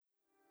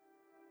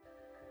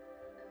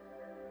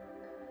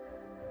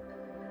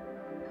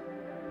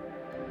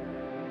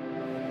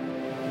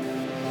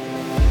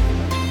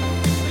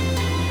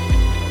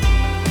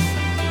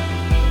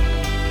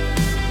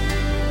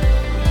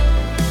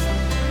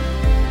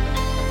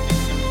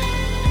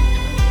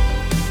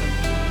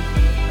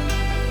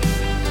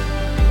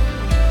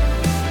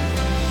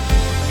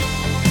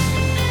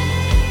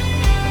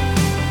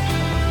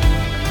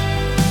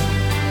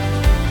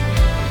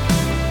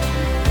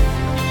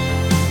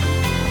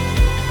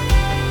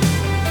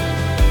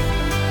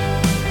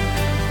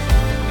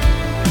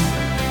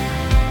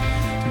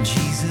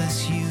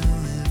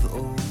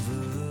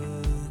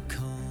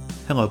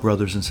Hello,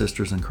 brothers and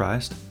sisters in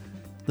Christ.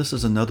 This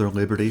is another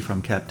Liberty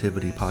from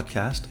Captivity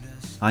podcast.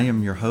 I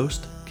am your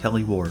host,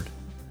 Kelly Ward.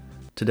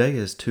 Today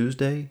is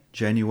Tuesday,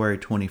 January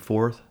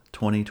 24th,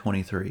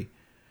 2023.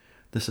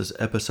 This is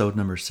episode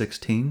number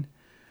 16,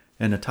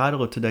 and the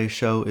title of today's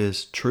show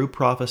is True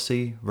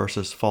Prophecy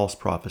versus False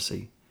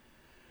Prophecy.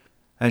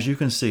 As you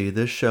can see,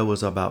 this show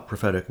is about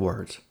prophetic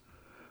words.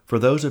 For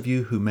those of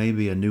you who may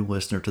be a new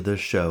listener to this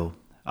show,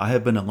 I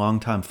have been a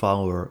longtime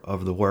follower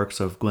of the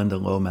works of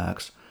Glenda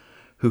Lomax,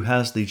 who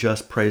has the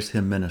Just Praise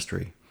Him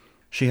ministry.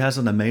 She has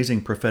an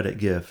amazing prophetic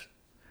gift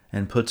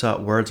and puts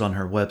out words on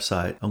her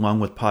website along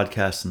with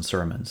podcasts and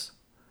sermons.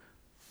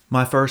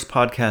 My first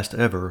podcast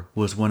ever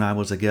was when I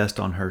was a guest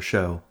on her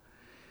show.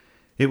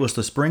 It was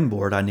the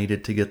springboard I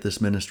needed to get this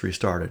ministry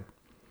started.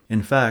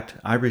 In fact,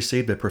 I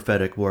received a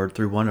prophetic word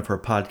through one of her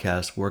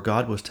podcasts where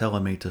God was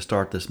telling me to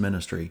start this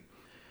ministry.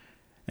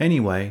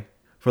 Anyway,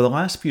 for the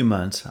last few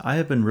months, I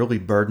have been really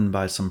burdened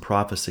by some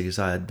prophecies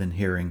I had been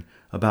hearing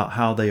about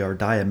how they are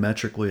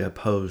diametrically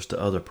opposed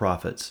to other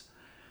prophets.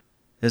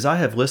 As I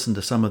have listened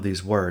to some of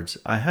these words,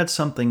 I had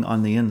something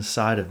on the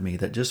inside of me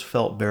that just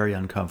felt very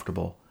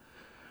uncomfortable.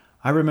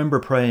 I remember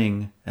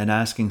praying and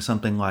asking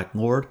something like,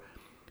 Lord,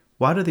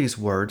 why do these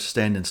words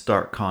stand in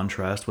stark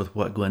contrast with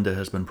what Glenda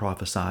has been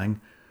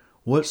prophesying?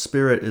 What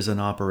spirit is in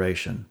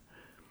operation?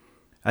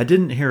 I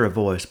didn't hear a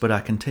voice, but I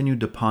continued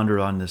to ponder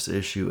on this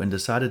issue and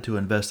decided to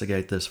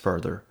investigate this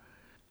further.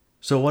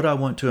 So what I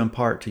want to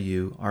impart to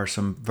you are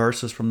some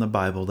verses from the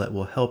Bible that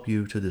will help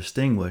you to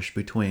distinguish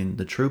between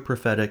the true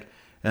prophetic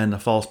and the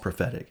false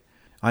prophetic.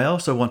 I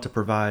also want to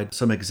provide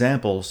some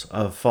examples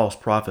of false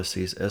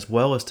prophecies as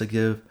well as to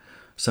give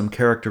some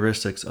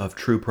characteristics of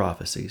true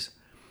prophecies.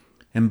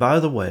 And by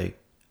the way,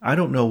 I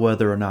don't know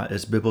whether or not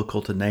it's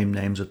biblical to name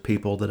names of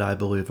people that I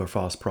believe are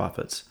false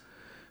prophets.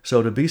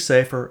 So to be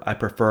safer, I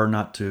prefer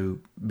not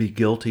to be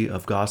guilty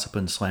of gossip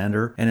and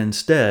slander, and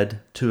instead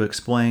to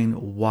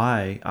explain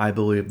why I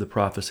believe the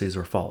prophecies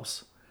are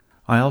false.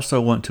 I also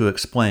want to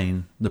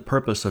explain the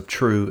purpose of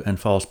true and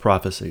false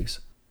prophecies.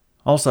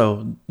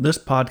 Also, this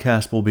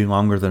podcast will be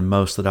longer than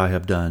most that I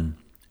have done.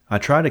 I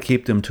try to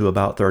keep them to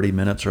about 30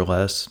 minutes or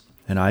less,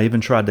 and I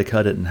even tried to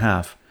cut it in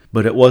half,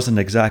 but it wasn't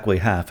exactly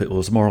half. It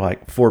was more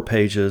like 4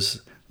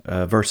 pages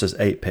versus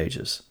 8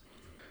 pages.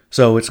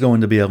 So it's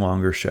going to be a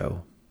longer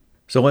show.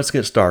 So let's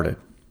get started.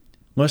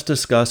 Let's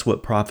discuss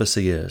what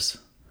prophecy is.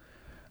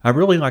 I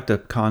really like the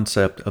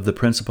concept of the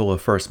principle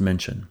of first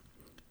mention.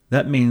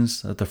 That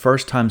means that the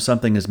first time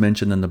something is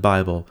mentioned in the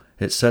Bible,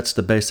 it sets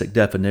the basic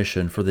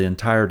definition for the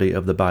entirety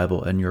of the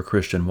Bible and your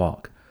Christian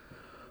walk.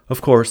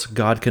 Of course,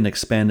 God can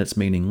expand its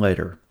meaning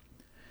later.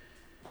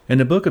 In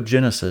the book of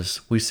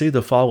Genesis, we see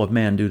the fall of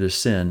man due to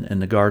sin in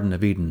the Garden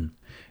of Eden.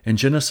 In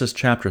Genesis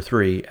chapter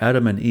 3,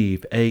 Adam and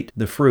Eve ate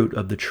the fruit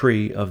of the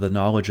tree of the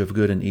knowledge of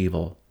good and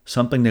evil,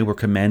 something they were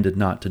commanded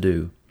not to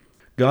do.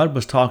 God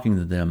was talking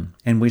to them,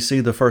 and we see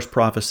the first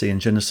prophecy in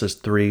Genesis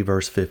 3,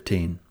 verse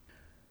 15.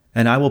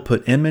 And I will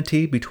put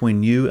enmity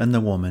between you and the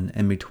woman,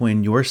 and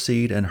between your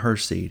seed and her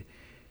seed.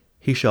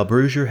 He shall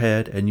bruise your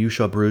head, and you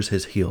shall bruise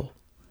his heel.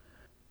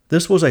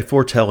 This was a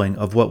foretelling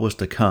of what was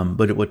to come,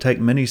 but it would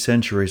take many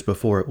centuries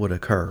before it would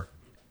occur.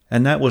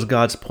 And that was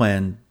God's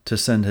plan to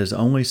send his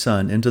only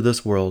Son into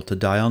this world to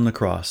die on the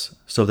cross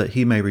so that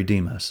he may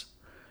redeem us.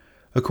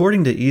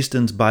 According to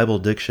Easton's Bible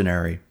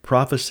Dictionary,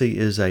 prophecy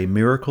is a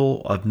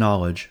miracle of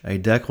knowledge, a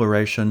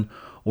declaration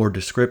or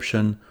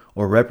description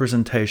or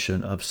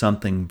representation of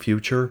something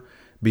future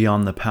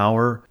beyond the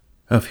power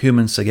of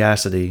human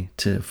sagacity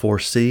to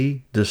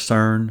foresee,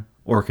 discern,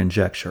 or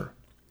conjecture.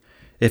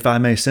 If I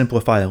may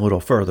simplify a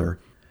little further,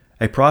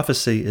 a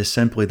prophecy is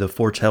simply the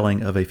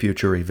foretelling of a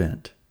future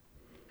event.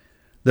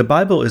 The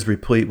Bible is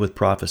replete with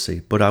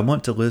prophecy, but I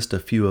want to list a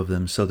few of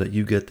them so that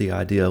you get the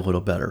idea a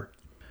little better.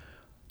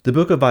 The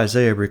book of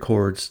Isaiah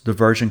records the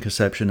virgin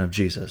conception of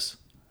Jesus.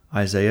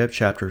 Isaiah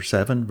chapter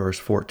 7, verse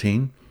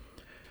 14.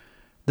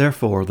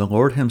 Therefore the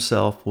Lord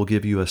himself will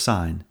give you a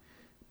sign.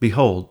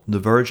 Behold, the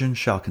virgin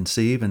shall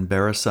conceive and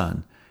bear a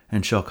son,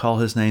 and shall call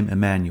his name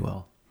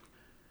Emmanuel.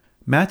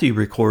 Matthew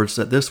records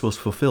that this was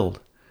fulfilled.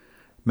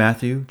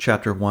 Matthew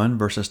chapter 1,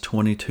 verses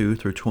 22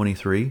 through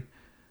 23.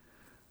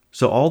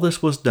 So all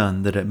this was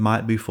done that it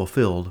might be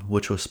fulfilled,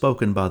 which was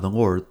spoken by the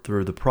Lord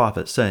through the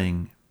prophet,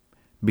 saying,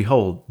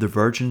 Behold, the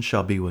virgin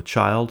shall be with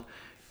child,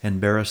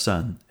 and bear a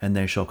son, and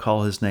they shall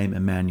call his name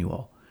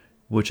Emmanuel,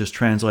 which is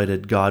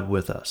translated God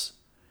with us.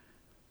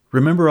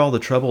 Remember all the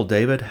trouble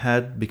David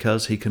had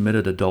because he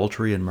committed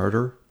adultery and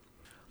murder?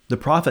 The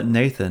prophet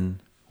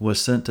Nathan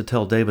was sent to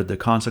tell David the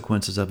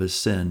consequences of his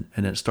sin,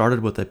 and it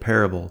started with a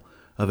parable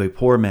of a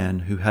poor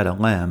man who had a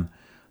lamb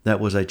that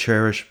was a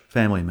cherished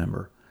family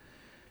member.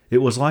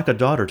 It was like a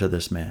daughter to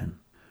this man,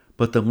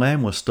 but the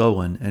lamb was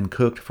stolen and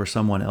cooked for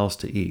someone else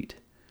to eat.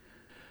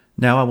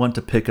 Now I want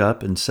to pick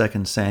up in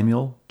 2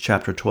 Samuel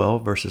chapter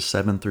 12, verses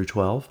 7 through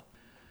 12.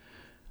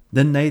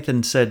 Then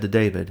Nathan said to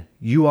David,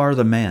 You are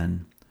the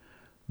man.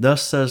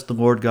 Thus says the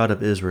Lord God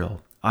of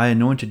Israel, I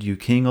anointed you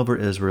king over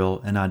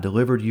Israel, and I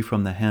delivered you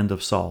from the hand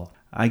of Saul.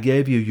 I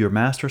gave you your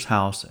master's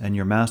house and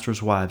your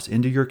master's wives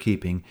into your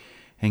keeping,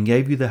 and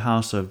gave you the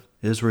house of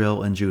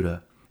Israel and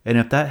Judah. And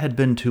if that had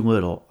been too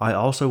little, I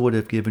also would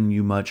have given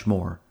you much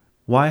more.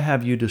 Why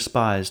have you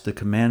despised the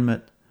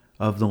commandment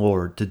of the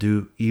Lord to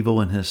do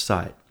evil in his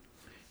sight?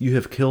 You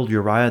have killed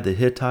Uriah the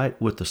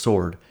Hittite with the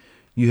sword.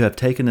 You have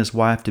taken his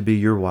wife to be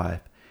your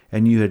wife,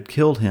 and you had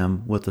killed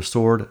him with the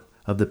sword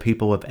of the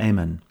people of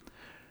Ammon.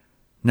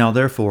 Now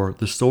therefore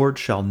the sword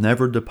shall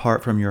never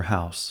depart from your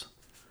house,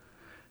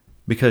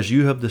 because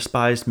you have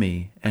despised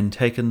me, and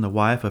taken the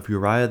wife of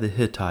Uriah the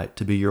Hittite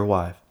to be your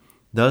wife.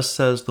 Thus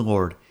says the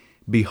Lord,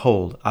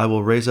 Behold, I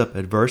will raise up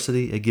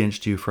adversity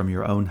against you from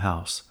your own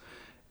house,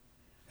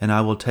 and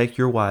I will take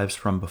your wives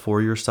from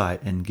before your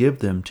sight, and give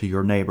them to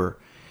your neighbor,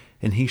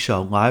 and he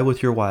shall lie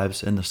with your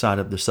wives in the sight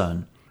of the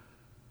sun.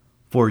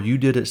 For you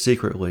did it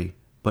secretly,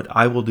 but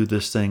I will do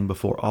this thing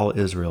before all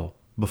Israel,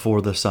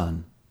 before the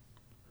sun.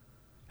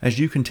 As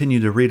you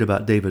continue to read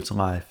about David's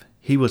life,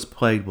 he was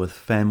plagued with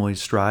family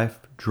strife,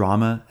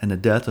 drama, and the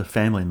death of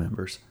family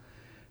members.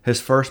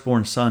 His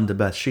firstborn son to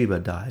Bathsheba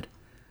died.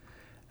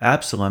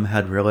 Absalom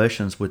had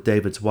relations with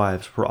David's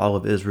wives for all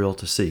of Israel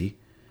to see.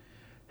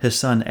 His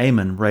son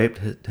Amnon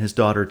raped his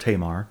daughter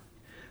Tamar.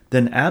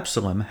 Then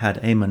Absalom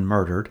had Amnon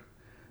murdered.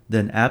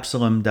 Then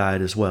Absalom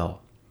died as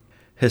well.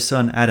 His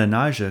son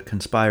Adonijah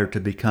conspired to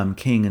become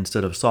king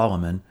instead of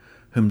Solomon,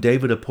 whom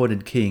David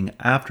appointed king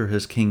after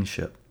his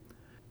kingship.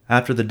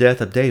 After the death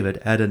of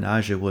David,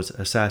 Adonijah was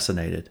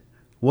assassinated.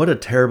 What a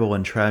terrible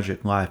and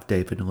tragic life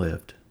David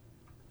lived.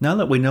 Now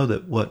that we know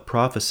what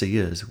prophecy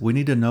is, we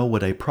need to know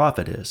what a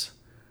prophet is.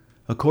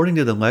 According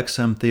to the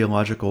Lexham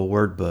Theological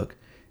Word Book,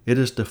 it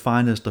is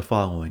defined as the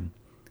following.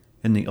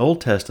 In the Old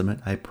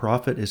Testament, a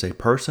prophet is a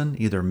person,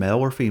 either male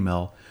or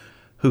female,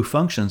 who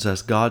functions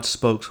as God's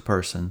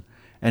spokesperson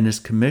and is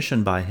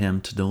commissioned by him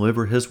to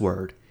deliver his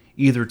word,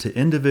 either to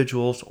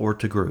individuals or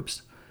to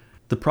groups.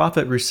 The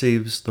prophet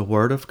receives the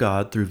word of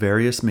God through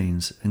various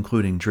means,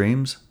 including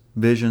dreams,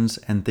 visions,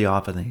 and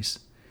theophanies.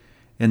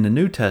 In the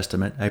New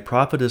Testament, a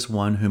prophet is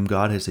one whom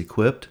God has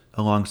equipped,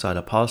 alongside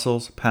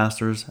apostles,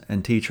 pastors,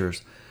 and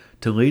teachers,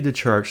 to lead the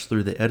church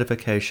through the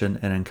edification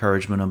and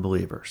encouragement of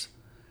believers.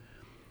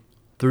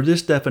 Through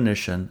this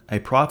definition, a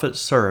prophet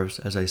serves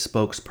as a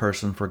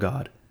spokesperson for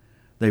God.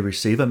 They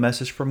receive a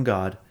message from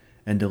God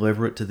and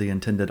deliver it to the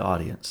intended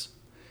audience.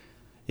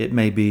 It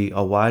may be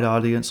a wide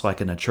audience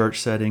like in a church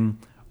setting,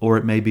 or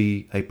it may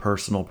be a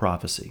personal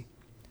prophecy.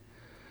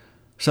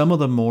 Some of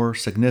the more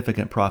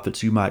significant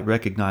prophets you might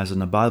recognize in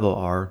the Bible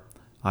are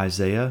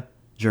Isaiah,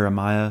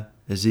 Jeremiah,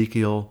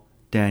 Ezekiel,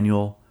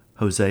 Daniel,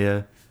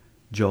 Hosea,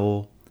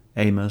 Joel,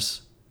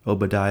 Amos,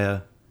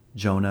 Obadiah,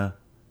 Jonah,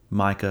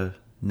 Micah,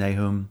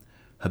 Nahum,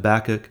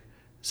 Habakkuk,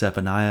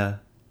 Zephaniah,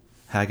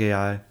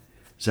 Haggai,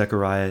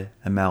 Zechariah,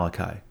 and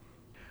Malachi.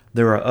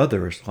 There are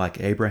others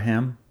like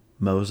Abraham,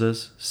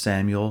 Moses,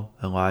 Samuel,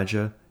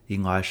 Elijah,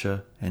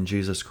 Elisha, and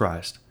Jesus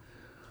Christ.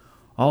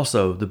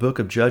 Also, the book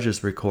of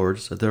Judges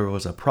records that there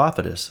was a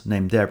prophetess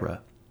named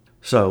Deborah.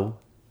 So,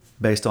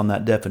 based on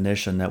that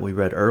definition that we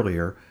read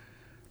earlier,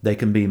 they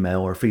can be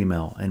male or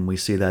female, and we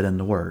see that in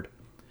the Word.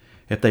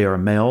 If they are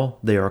male,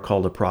 they are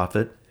called a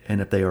prophet,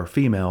 and if they are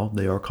female,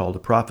 they are called a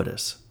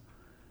prophetess.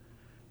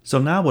 So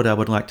now what I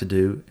would like to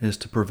do is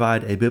to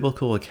provide a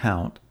biblical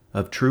account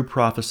of true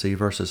prophecy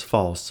versus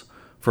false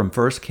from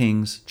 1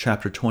 Kings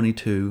chapter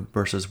 22,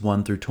 verses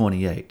 1 through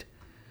 28.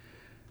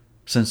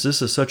 Since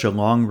this is such a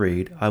long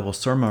read, I will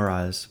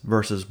summarize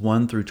verses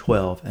 1 through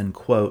 12 and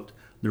quote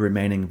the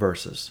remaining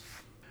verses.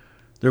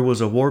 There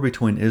was a war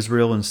between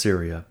Israel and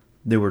Syria.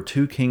 There were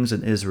 2 kings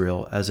in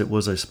Israel, as it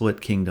was a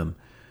split kingdom,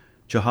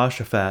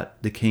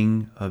 Jehoshaphat the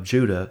king of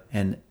Judah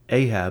and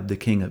Ahab the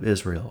king of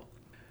Israel.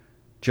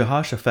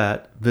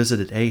 Jehoshaphat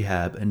visited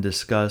Ahab and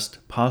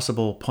discussed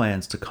possible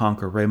plans to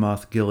conquer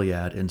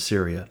Ramoth-Gilead in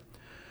Syria.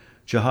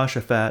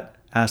 Jehoshaphat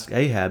asked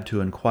Ahab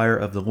to inquire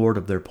of the Lord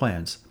of their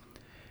plans.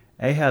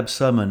 Ahab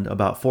summoned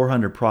about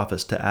 400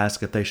 prophets to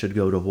ask if they should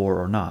go to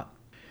war or not.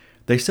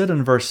 They said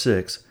in verse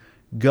 6,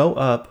 "Go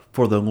up,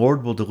 for the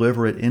Lord will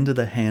deliver it into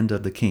the hand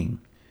of the king."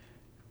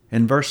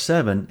 In verse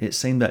 7, it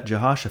seemed that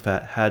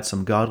Jehoshaphat had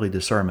some godly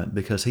discernment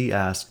because he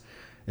asked,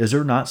 "Is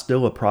there not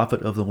still a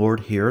prophet of the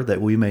Lord here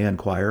that we may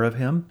inquire of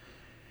him?"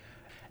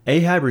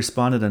 Ahab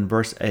responded in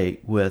verse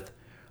 8 with,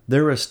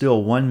 "There is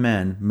still one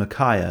man,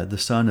 Micaiah, the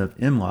son of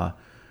Imlah,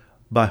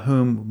 by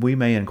whom we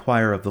may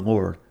inquire of the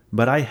Lord.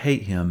 But I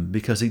hate him,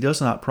 because he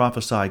does not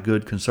prophesy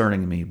good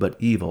concerning me, but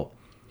evil."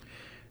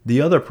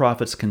 The other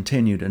prophets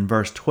continued in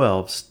verse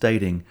 12,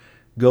 stating,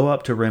 "Go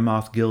up to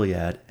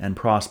Ramoth-Gilead and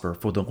prosper,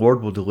 for the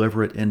Lord will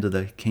deliver it into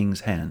the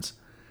king's hands."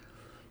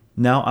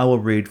 Now I will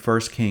read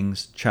 1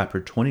 Kings chapter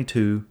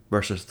 22,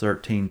 verses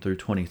 13 through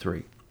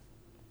 23.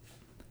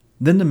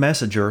 Then the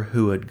messenger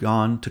who had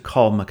gone to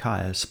call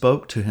Micaiah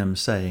spoke to him,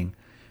 saying,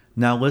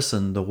 "Now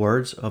listen, the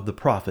words of the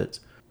prophets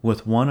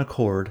with one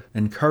accord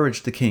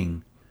encourage the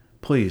king.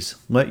 Please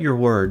let your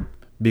word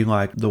be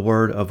like the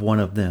word of one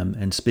of them,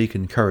 and speak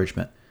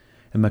encouragement."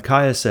 And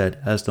Micaiah said,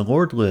 "As the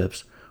Lord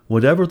lives,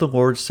 whatever the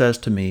Lord says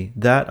to me,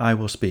 that I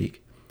will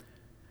speak."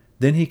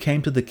 Then he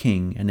came to the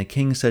king, and the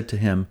king said to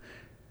him,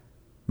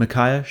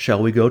 Micaiah,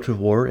 shall we go to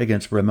war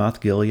against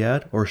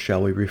Ramoth-Gilead, or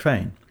shall we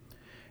refrain?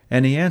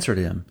 And he answered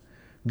him,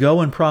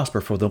 Go and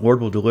prosper, for the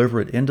Lord will deliver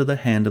it into the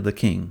hand of the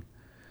king.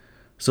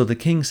 So the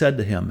king said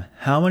to him,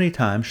 How many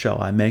times shall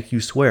I make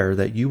you swear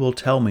that you will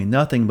tell me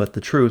nothing but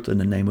the truth in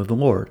the name of the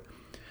Lord?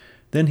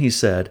 Then he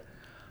said,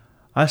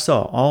 I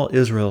saw all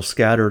Israel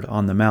scattered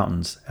on the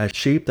mountains, as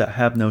sheep that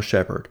have no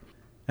shepherd.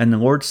 And the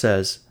Lord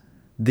says,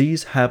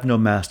 These have no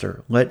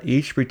master. Let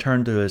each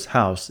return to his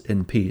house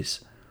in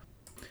peace.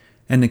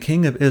 And the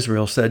king of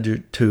Israel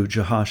said to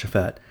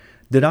Jehoshaphat,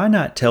 Did I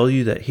not tell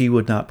you that he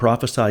would not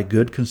prophesy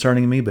good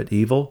concerning me, but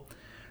evil?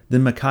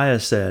 Then Micaiah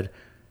said,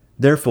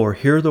 Therefore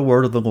hear the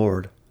word of the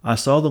Lord. I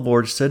saw the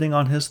Lord sitting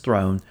on his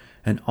throne,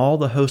 and all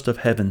the host of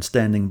heaven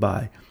standing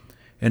by,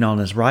 and on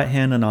his right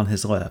hand and on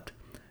his left.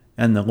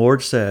 And the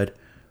Lord said,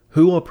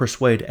 Who will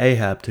persuade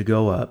Ahab to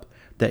go up,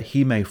 that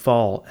he may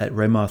fall at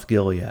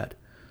Ramoth-Gilead?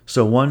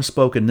 So one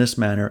spoke in this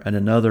manner, and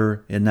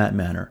another in that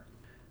manner.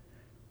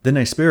 Then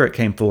a spirit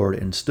came forward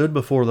and stood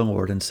before the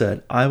Lord, and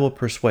said, I will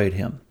persuade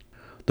him.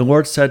 The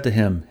Lord said to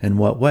him, In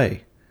what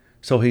way?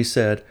 So he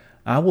said,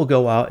 I will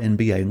go out and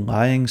be a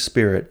lying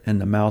spirit in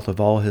the mouth of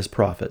all his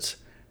prophets.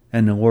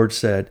 And the Lord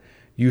said,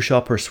 You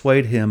shall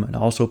persuade him and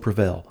also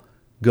prevail.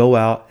 Go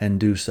out and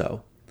do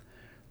so.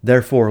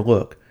 Therefore,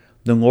 look,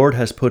 the Lord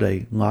has put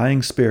a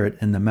lying spirit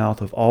in the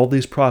mouth of all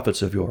these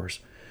prophets of yours,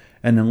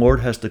 and the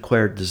Lord has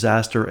declared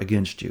disaster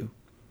against you.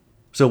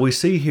 So we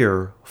see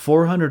here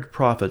 400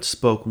 prophets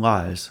spoke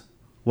lies,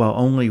 while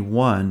only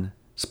one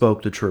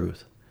spoke the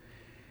truth.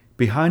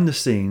 Behind the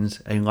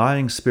scenes, a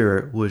lying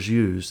spirit was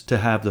used to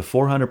have the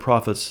 400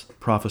 prophets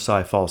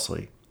prophesy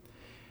falsely.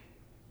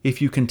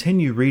 If you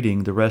continue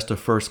reading the rest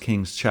of 1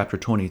 Kings chapter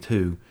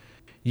 22,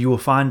 you will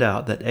find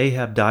out that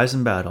Ahab dies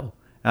in battle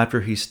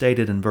after he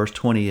stated in verse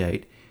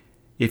 28,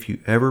 If you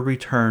ever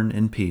return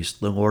in peace,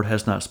 the Lord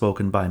has not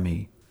spoken by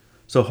me.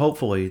 So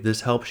hopefully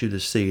this helps you to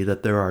see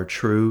that there are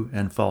true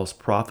and false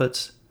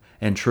prophets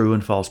and true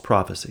and false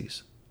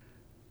prophecies.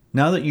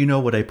 Now that you know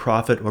what a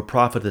prophet or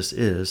prophetess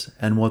is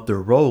and what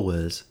their role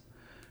is,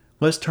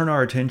 let's turn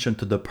our attention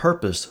to the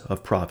purpose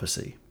of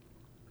prophecy.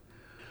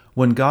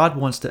 When God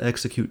wants to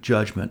execute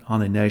judgment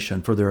on a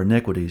nation for their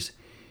iniquities,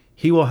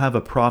 he will have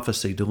a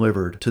prophecy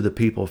delivered to the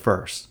people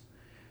first.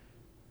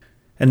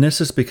 And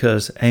this is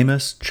because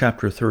Amos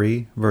chapter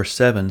 3 verse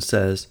 7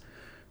 says,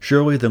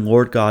 Surely the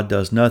Lord God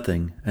does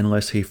nothing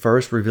unless he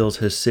first reveals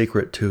his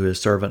secret to his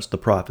servants the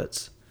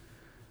prophets.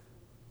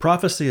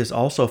 Prophecy is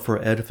also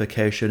for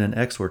edification and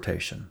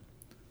exhortation.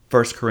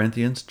 1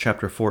 Corinthians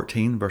chapter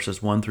 14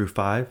 verses 1 through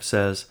 5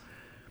 says,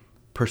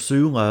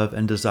 Pursue love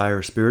and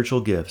desire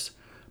spiritual gifts,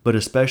 but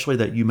especially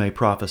that you may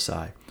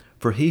prophesy.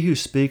 For he who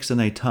speaks in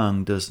a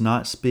tongue does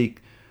not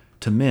speak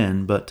to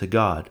men but to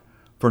God,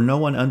 for no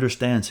one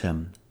understands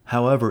him.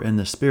 However, in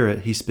the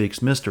Spirit he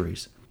speaks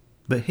mysteries.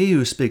 But he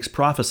who speaks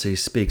prophecy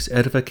speaks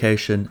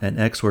edification and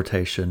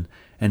exhortation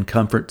and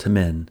comfort to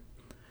men.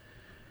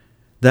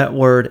 That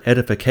word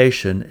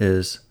edification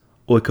is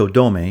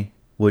oikodome,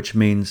 which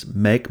means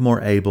make more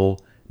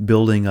able,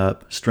 building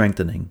up,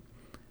 strengthening.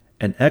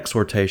 And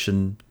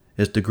exhortation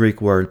is the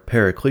Greek word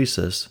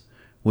paraklesis,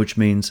 which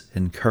means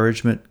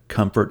encouragement,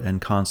 comfort,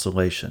 and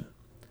consolation.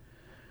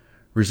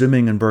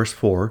 Resuming in verse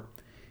 4,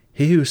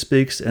 He who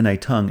speaks in a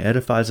tongue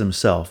edifies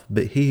himself,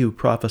 but he who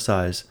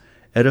prophesies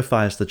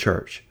edifies the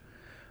church.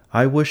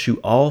 I wish you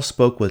all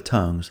spoke with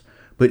tongues,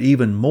 but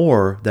even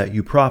more that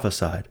you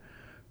prophesied.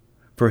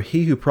 For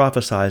he who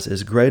prophesies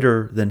is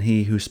greater than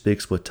he who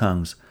speaks with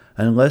tongues,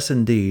 unless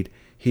indeed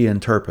he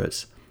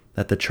interprets,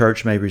 that the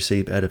church may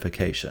receive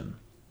edification.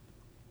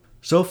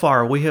 So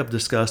far we have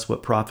discussed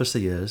what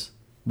prophecy is,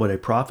 what a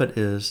prophet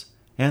is,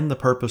 and the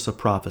purpose of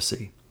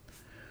prophecy.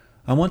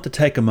 I want to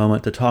take a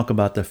moment to talk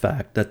about the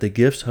fact that the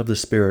gifts of the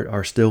Spirit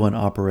are still in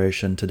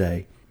operation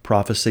today,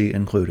 prophecy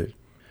included.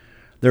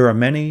 There are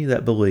many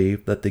that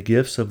believe that the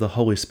gifts of the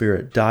Holy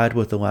Spirit died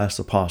with the last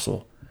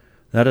apostle.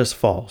 That is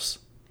false.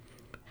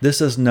 This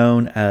is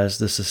known as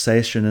the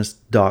cessationist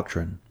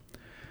doctrine.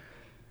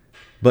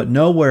 But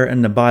nowhere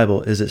in the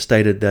Bible is it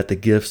stated that the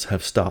gifts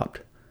have stopped.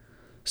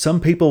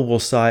 Some people will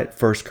cite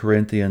 1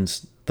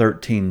 Corinthians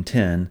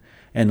 13:10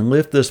 and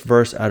lift this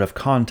verse out of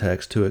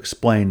context to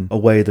explain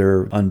away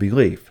their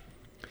unbelief.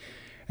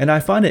 And I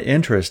find it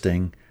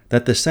interesting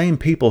that the same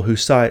people who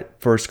cite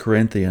 1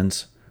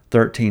 Corinthians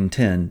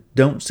 13:10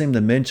 don't seem to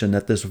mention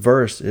that this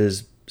verse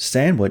is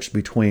sandwiched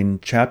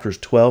between chapters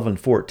 12 and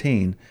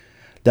 14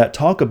 that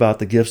talk about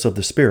the gifts of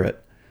the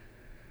Spirit.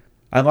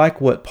 I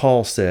like what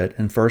Paul said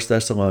in 1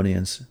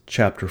 Thessalonians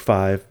chapter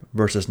 5,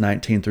 verses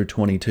 19 through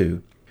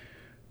 22.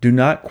 Do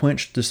not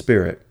quench the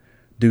Spirit.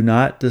 Do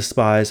not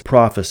despise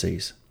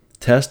prophecies.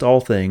 Test all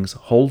things.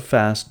 Hold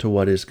fast to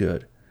what is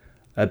good.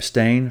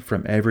 Abstain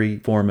from every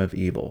form of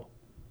evil.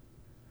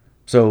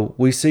 So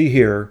we see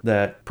here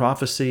that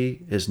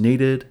prophecy is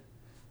needed.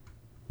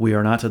 We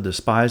are not to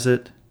despise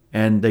it,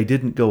 and they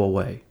didn't go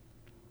away.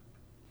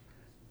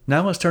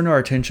 Now let's turn our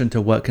attention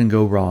to what can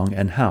go wrong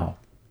and how.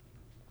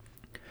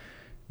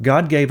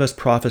 God gave us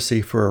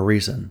prophecy for a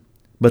reason,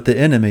 But the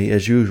enemy,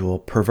 as usual,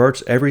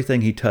 perverts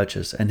everything he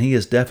touches, and he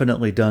has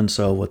definitely done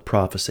so with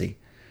prophecy.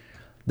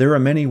 There are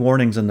many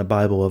warnings in the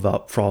Bible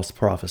about false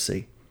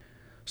prophecy.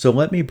 So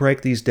let me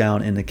break these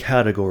down into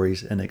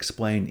categories and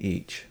explain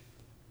each.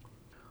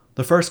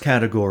 The first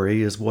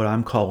category is what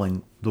I'm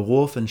calling the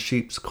wolf in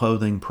sheep's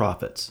clothing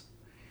prophets.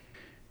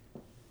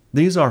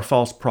 These are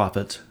false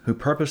prophets who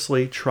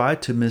purposely try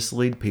to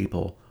mislead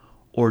people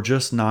or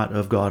just not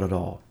of God at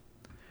all.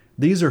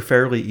 These are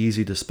fairly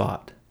easy to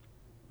spot.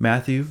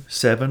 Matthew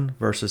 7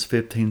 verses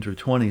 15 through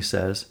 20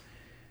 says,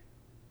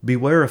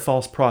 "Beware of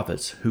false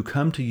prophets who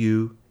come to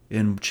you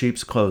in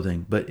sheep's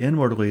clothing, but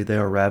inwardly they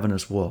are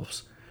ravenous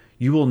wolves.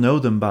 You will know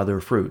them by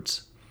their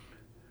fruits.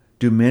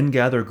 Do men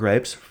gather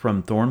grapes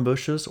from thorn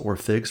bushes or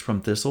figs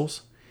from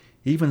thistles?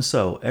 Even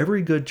so,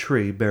 every good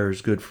tree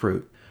bears good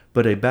fruit,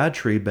 but a bad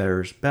tree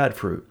bears bad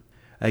fruit.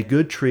 A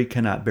good tree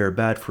cannot bear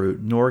bad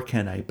fruit, nor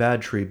can a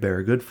bad tree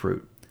bear good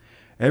fruit.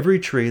 Every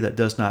tree that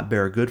does not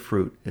bear good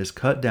fruit is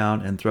cut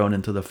down and thrown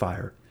into the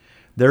fire.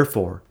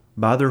 Therefore,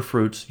 by their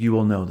fruits you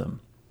will know them."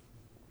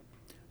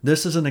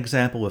 This is an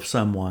example of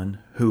someone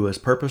who is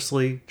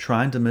purposely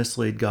trying to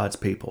mislead God's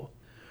people.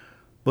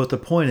 But the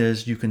point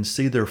is, you can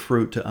see their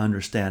fruit to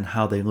understand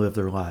how they live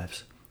their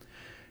lives.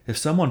 If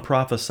someone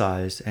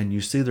prophesies and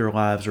you see their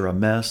lives are a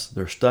mess,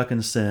 they're stuck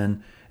in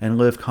sin, and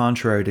live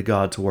contrary to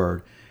God's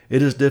word,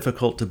 it is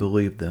difficult to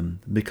believe them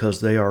because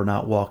they are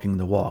not walking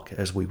the walk,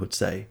 as we would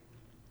say.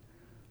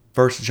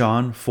 1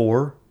 John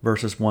 4,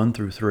 verses 1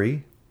 through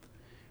 3.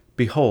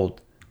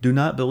 "Behold, do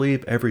not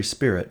believe every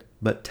spirit,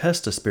 but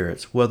test the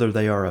spirits, whether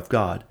they are of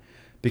God,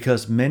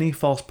 because many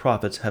false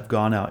prophets have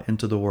gone out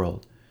into the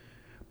world.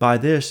 By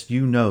this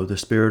you know the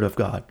Spirit of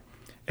God.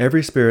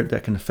 Every spirit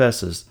that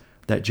confesses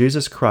that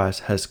Jesus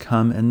Christ has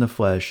come in the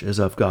flesh is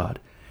of God,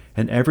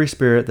 and every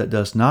spirit that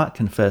does not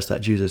confess that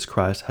Jesus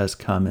Christ has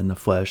come in the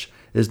flesh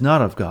is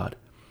not of God.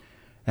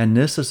 And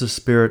this is the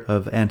spirit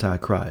of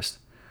Antichrist,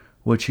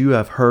 which you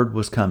have heard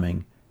was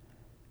coming,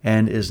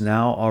 and is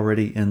now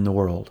already in the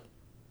world."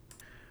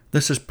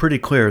 This is pretty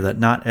clear that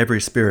not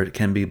every spirit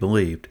can be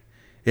believed.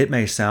 It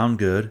may sound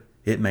good,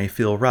 it may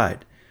feel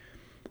right,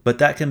 but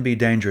that can be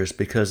dangerous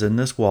because in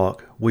this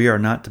walk, we are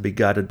not to be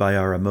guided by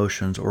our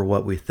emotions or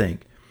what we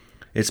think.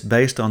 It's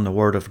based on the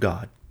Word of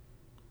God.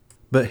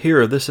 But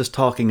here, this is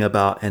talking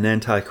about an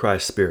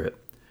Antichrist spirit.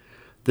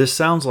 This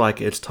sounds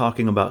like it's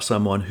talking about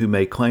someone who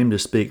may claim to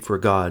speak for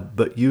God,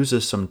 but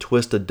uses some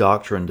twisted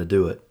doctrine to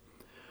do it.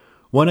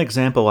 One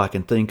example I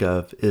can think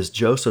of is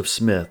Joseph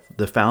Smith,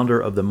 the founder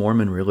of the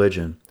Mormon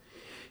religion.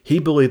 He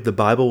believed the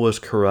Bible was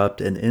corrupt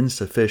and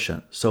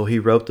insufficient, so he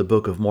wrote the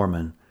Book of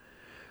Mormon.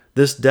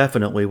 This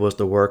definitely was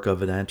the work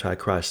of an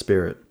Antichrist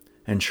spirit,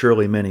 and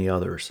surely many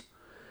others.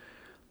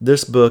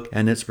 This book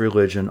and its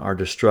religion are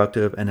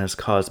destructive and has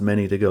caused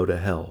many to go to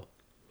hell.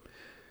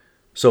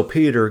 So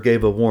Peter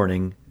gave a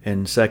warning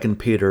in 2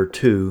 Peter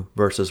 2,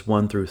 verses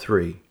 1 through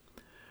 3.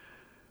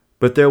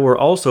 "But there were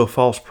also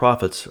false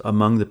prophets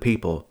among the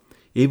people,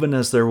 even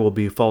as there will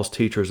be false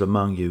teachers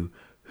among you,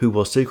 who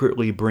will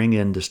secretly bring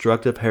in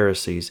destructive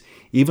heresies,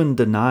 even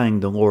denying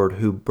the Lord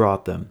who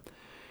brought them,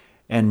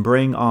 and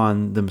bring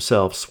on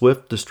themselves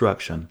swift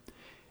destruction.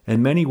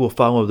 And many will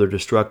follow their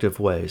destructive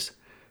ways,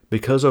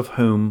 because of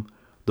whom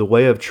the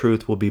way of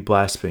truth will be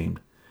blasphemed.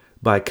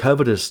 By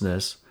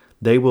covetousness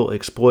they will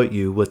exploit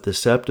you with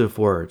deceptive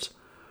words.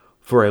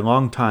 For a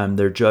long time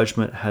their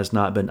judgment has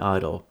not been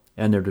idle,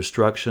 and their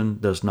destruction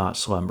does not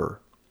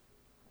slumber."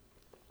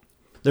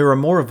 There are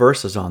more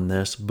verses on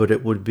this, but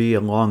it would be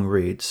a long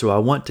read, so I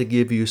want to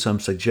give you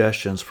some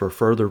suggestions for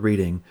further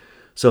reading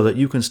so that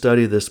you can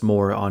study this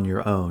more on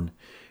your own,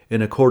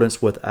 in accordance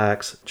with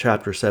Acts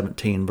chapter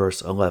 17,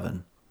 verse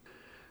 11.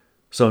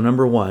 So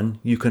number 1,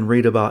 you can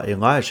read about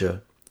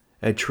Elijah,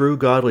 a true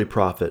godly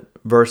prophet,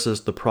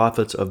 versus the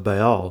prophets of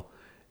Baal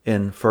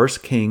in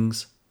 1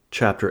 Kings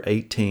chapter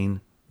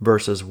 18,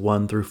 verses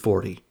 1 through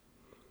 40.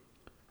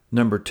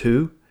 Number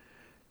 2,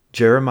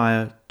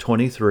 Jeremiah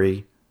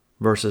 23,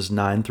 verses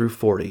 9 through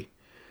 40.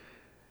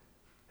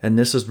 And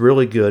this is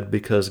really good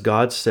because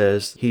God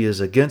says He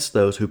is against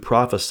those who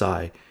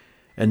prophesy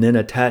and then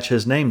attach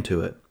His name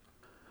to it.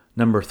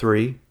 Number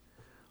 3,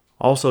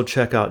 also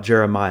check out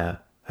Jeremiah,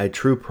 a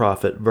true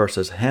prophet,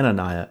 versus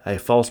Hananiah, a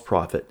false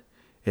prophet,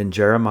 in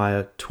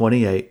Jeremiah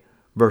 28,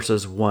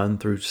 verses 1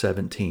 through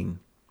 17.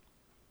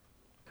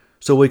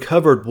 So we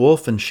covered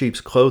wolf in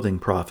sheep's clothing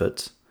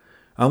prophets.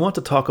 I want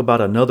to talk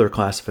about another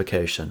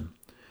classification,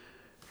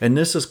 and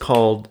this is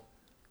called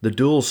the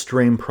dual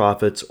stream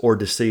prophets or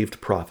deceived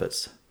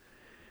prophets.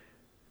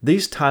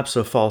 These types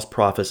of false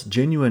prophets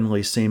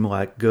genuinely seem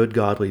like good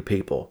godly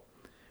people.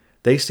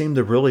 They seem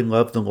to really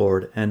love the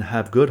Lord and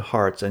have good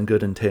hearts and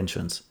good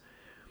intentions.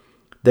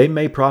 They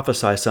may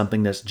prophesy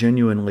something that's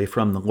genuinely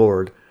from the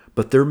Lord,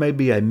 but there may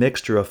be a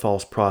mixture of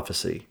false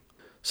prophecy.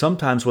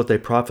 Sometimes what they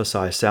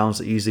prophesy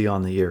sounds easy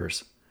on the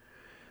ears.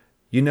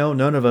 You know,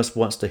 none of us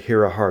wants to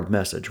hear a hard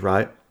message,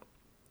 right?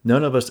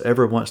 None of us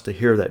ever wants to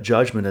hear that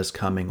judgment is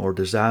coming or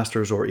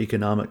disasters or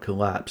economic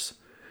collapse,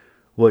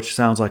 which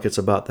sounds like it's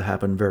about to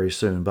happen very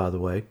soon, by the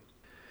way.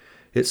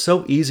 It's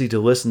so easy to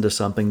listen to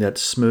something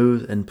that's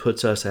smooth and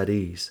puts us at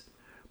ease,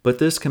 but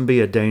this can be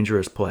a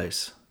dangerous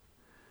place.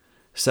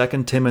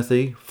 2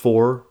 Timothy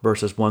 4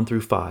 verses 1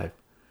 through 5.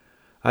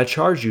 I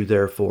charge you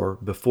therefore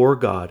before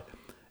God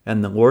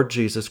and the Lord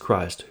Jesus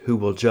Christ, who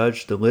will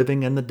judge the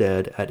living and the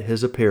dead at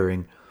his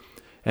appearing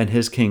and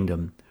his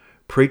kingdom.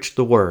 Preach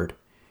the word.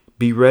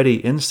 Be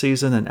ready in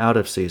season and out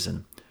of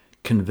season.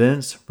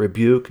 Convince,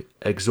 rebuke,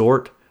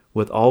 exhort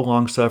with all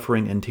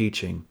longsuffering and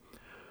teaching.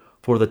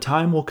 For the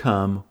time will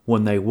come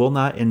when they will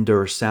not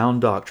endure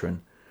sound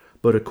doctrine,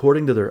 but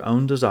according to their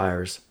own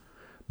desires,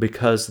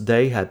 because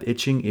they have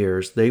itching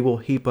ears, they will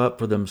heap up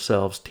for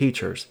themselves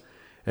teachers,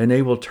 and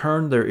they will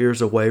turn their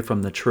ears away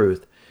from the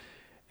truth,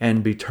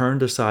 and be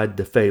turned aside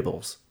to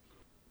fables.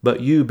 But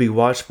you be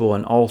watchful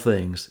in all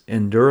things,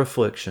 endure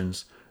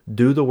afflictions,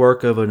 do the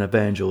work of an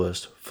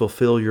evangelist,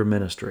 fulfill your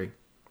ministry.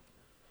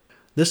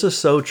 This is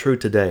so true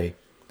today.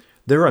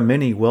 There are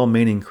many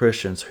well-meaning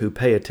Christians who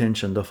pay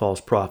attention to false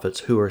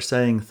prophets who are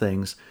saying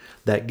things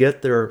that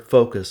get their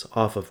focus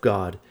off of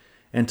God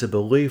and to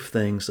believe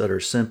things that are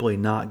simply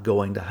not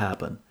going to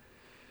happen.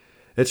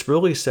 It's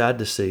really sad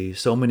to see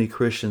so many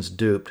Christians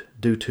duped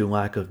due to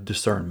lack of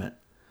discernment.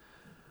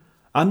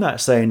 I'm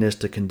not saying this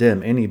to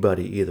condemn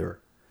anybody either,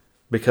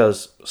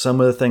 because some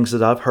of the things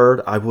that I've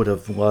heard I would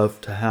have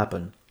loved to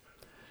happen.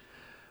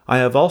 I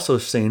have also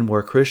seen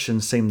where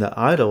Christians seem to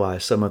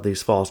idolize some of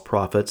these false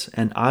prophets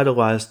and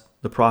idolize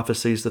the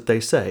prophecies that they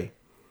say.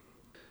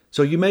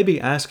 So you may be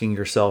asking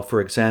yourself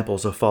for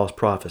examples of false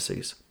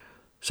prophecies.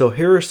 So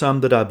here are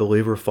some that I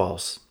believe are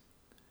false.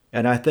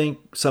 And I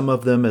think some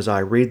of them, as I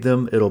read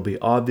them, it'll be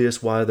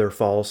obvious why they're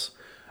false.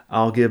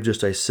 I'll give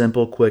just a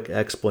simple, quick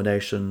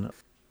explanation.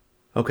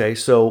 Okay,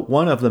 so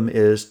one of them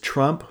is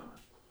Trump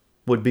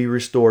would be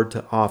restored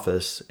to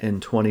office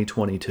in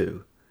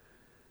 2022.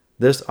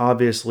 This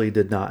obviously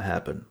did not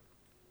happen.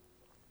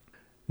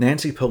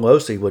 Nancy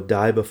Pelosi would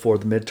die before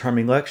the midterm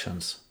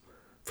elections.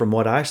 From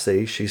what I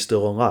see, she's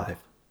still alive.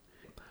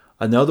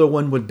 Another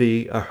one would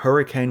be a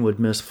hurricane would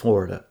miss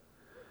Florida.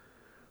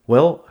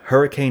 Well,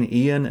 Hurricane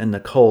Ian and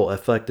Nicole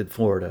affected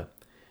Florida,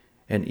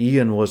 and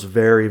Ian was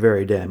very,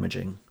 very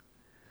damaging.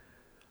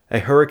 A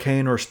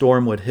hurricane or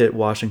storm would hit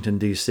Washington,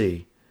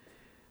 D.C.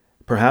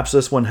 Perhaps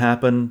this one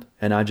happened,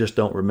 and I just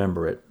don't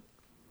remember it.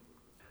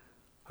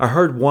 I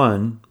heard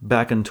one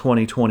back in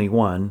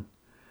 2021,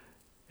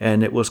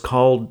 and it was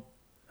called,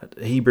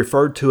 he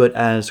referred to it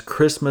as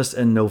Christmas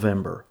in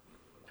November.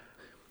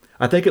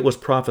 I think it was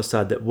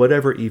prophesied that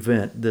whatever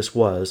event this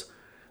was,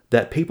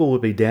 that people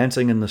would be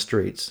dancing in the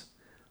streets.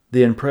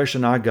 The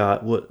impression I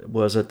got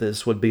was that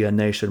this would be a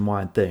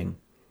nationwide thing.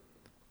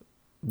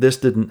 This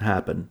didn't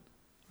happen.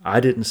 I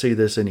didn't see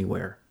this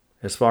anywhere.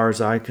 As far as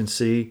I can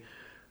see,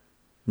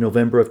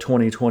 November of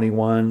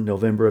 2021,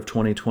 November of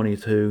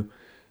 2022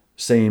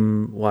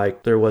 seem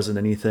like there wasn't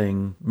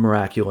anything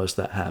miraculous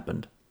that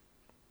happened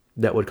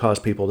that would cause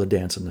people to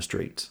dance in the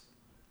streets.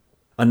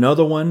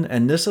 Another one,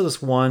 and this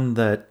is one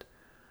that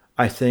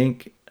I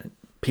think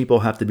people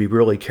have to be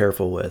really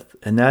careful with,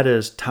 and that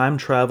is time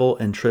travel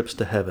and trips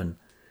to heaven.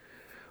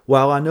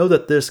 While I know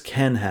that this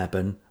can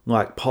happen,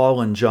 like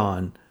Paul and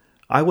John,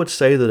 I would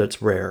say that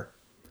it's rare.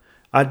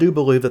 I do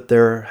believe that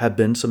there have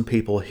been some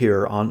people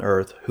here on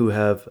earth who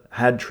have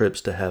had trips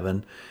to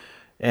heaven,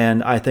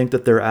 and I think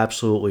that they're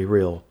absolutely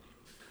real.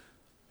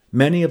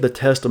 Many of the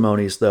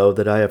testimonies, though,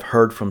 that I have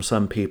heard from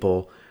some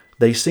people,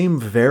 they seem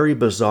very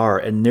bizarre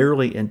and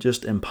nearly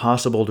just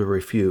impossible to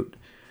refute.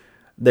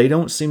 They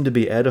don't seem to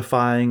be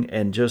edifying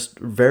and just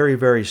very,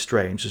 very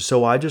strange,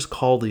 so I just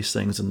call these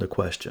things into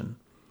question.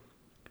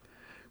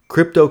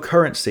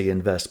 Cryptocurrency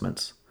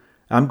investments.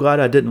 I'm glad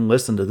I didn't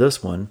listen to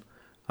this one.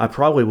 I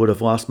probably would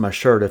have lost my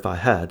shirt if I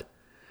had.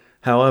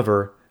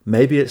 However,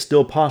 maybe it's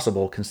still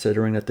possible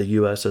considering that the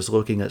U.S. is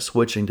looking at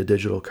switching to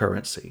digital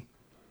currency.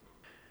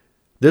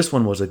 This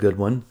one was a good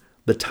one.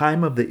 The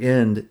time of the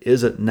end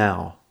isn't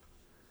now.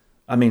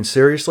 I mean,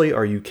 seriously,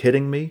 are you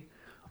kidding me?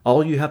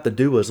 All you have to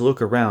do is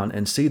look around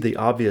and see the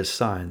obvious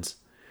signs.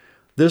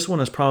 This one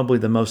is probably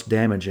the most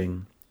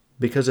damaging,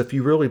 because if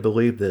you really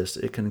believe this,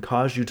 it can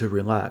cause you to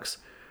relax,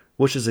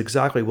 which is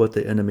exactly what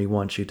the enemy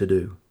wants you to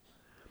do.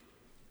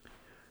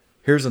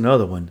 Here's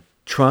another one.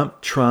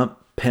 Trump,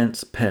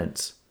 Pence,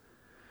 Pence.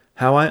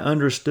 How I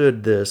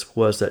understood this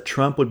was that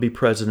Trump would be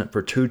president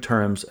for 2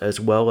 terms as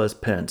well as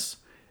Pence,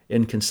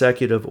 in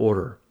consecutive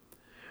order.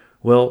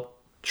 Well,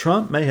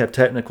 Trump may have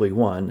technically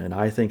won, and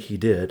I think he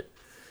did,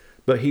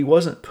 but he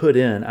wasn't put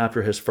in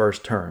after his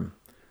first term,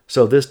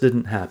 so this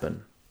didn't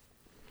happen.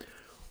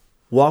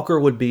 Walker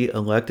would be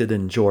elected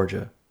in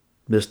Georgia.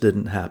 This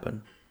didn't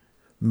happen.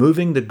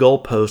 Moving the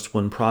goalposts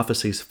when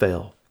prophecies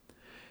fail.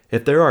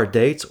 If there are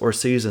dates or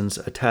seasons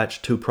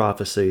attached to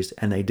prophecies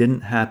and they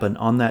didn't happen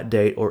on that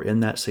date or in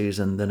that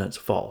season, then it's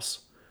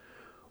false.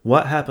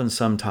 What happens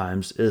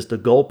sometimes is the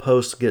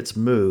goalpost gets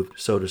moved,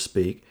 so to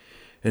speak,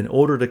 in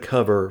order to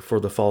cover for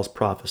the false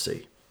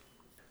prophecy.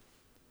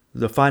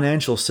 The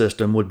financial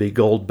system would be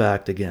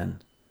gold-backed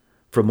again.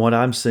 From what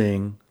I'm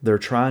seeing, they're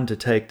trying to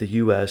take the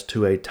U.S.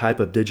 to a type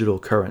of digital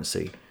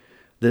currency.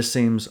 This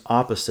seems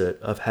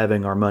opposite of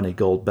having our money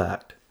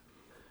gold-backed.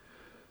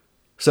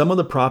 Some of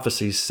the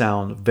prophecies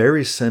sound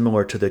very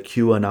similar to the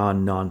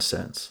QAnon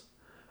nonsense.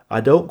 I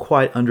don't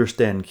quite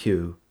understand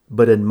Q,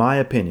 but in my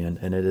opinion,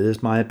 and it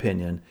is my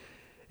opinion,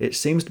 it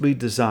seems to be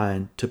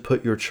designed to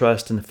put your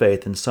trust and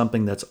faith in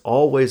something that's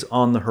always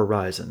on the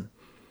horizon.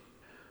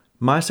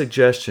 My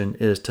suggestion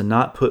is to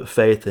not put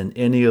faith in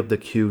any of the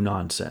Q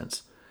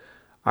nonsense.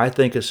 I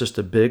think it's just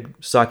a big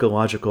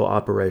psychological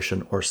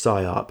operation or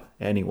psyop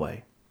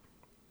anyway.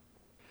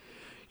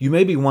 You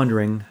may be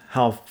wondering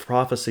how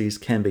prophecies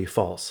can be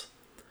false.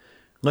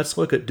 Let's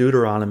look at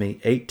Deuteronomy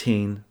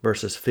 18,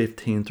 verses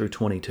 15 through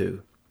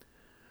 22.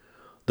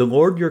 The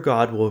Lord your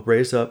God will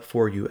raise up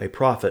for you a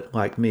prophet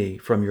like me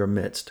from your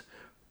midst,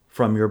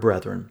 from your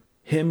brethren.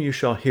 Him you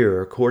shall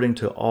hear according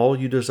to all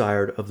you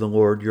desired of the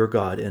Lord your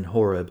God in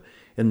Horeb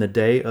in the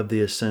day of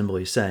the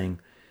assembly, saying,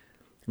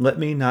 Let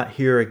me not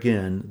hear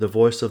again the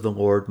voice of the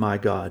Lord my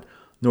God,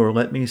 nor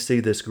let me see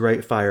this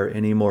great fire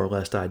any more,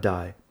 lest I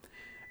die.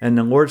 And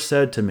the Lord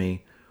said to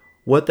me,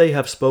 What they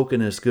have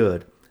spoken is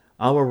good.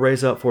 I will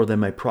raise up for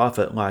them a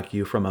prophet like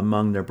you from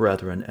among their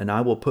brethren, and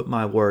I will put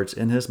my words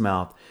in his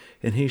mouth,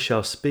 and he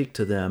shall speak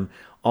to them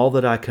all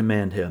that I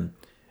command him.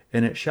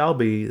 And it shall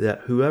be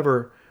that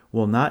whoever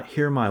will not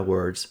hear my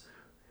words,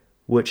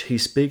 which he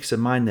speaks in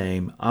my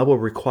name, I will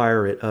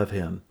require it of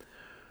him.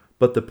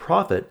 But the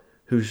prophet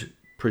who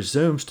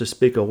presumes to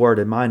speak a word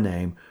in my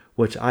name,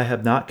 which I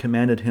have not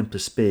commanded him to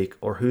speak,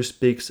 or who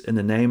speaks in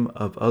the name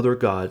of other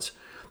gods,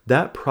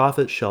 that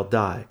prophet shall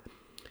die.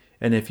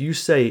 And if you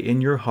say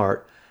in your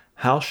heart,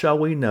 How shall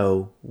we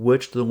know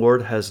which the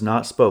Lord has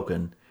not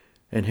spoken?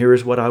 And here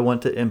is what I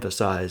want to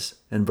emphasize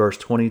in verse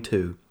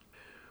 22.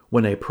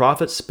 When a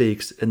prophet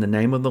speaks in the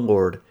name of the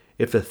Lord,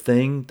 if a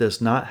thing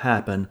does not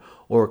happen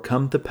or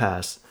come to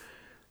pass,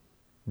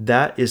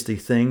 that is the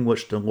thing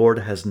which the Lord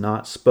has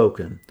not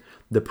spoken.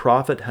 The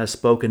prophet has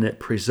spoken it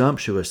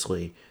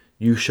presumptuously.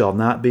 You shall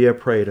not be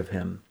afraid of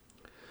him.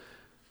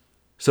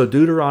 So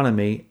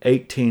Deuteronomy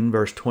 18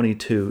 verse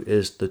 22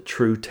 is the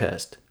true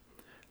test.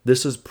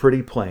 This is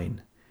pretty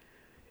plain.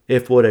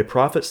 If what a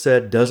prophet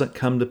said doesn't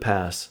come to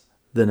pass,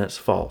 then it's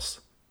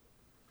false.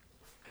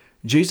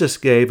 Jesus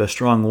gave a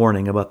strong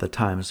warning about the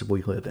times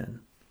we live in,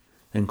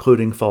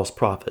 including false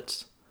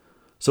prophets.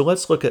 So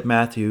let's look at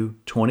Matthew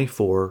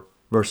 24,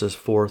 verses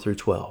 4 through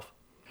 12.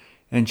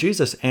 And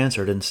Jesus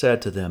answered and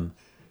said to them,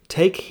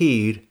 Take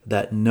heed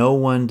that no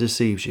one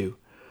deceives you.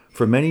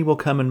 For many will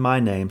come in my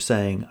name,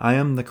 saying, I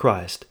am the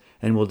Christ,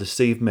 and will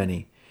deceive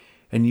many.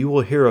 And you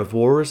will hear of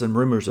wars and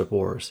rumors of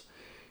wars.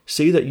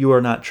 See that you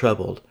are not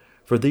troubled,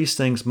 for these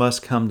things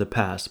must come to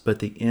pass, but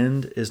the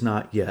end is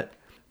not yet.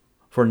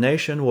 For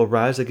nation will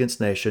rise against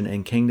nation,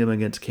 and kingdom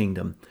against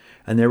kingdom,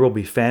 and there will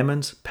be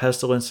famines,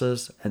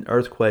 pestilences, and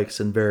earthquakes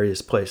in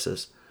various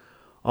places.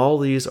 All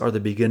these are the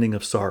beginning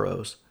of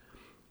sorrows.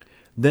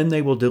 Then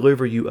they will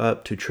deliver you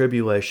up to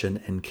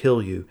tribulation and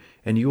kill you,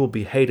 and you will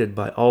be hated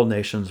by all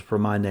nations for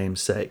my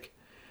name's sake.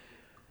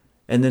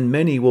 And then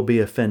many will be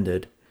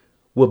offended,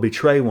 will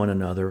betray one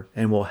another,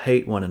 and will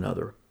hate one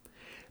another.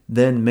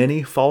 Then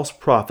many false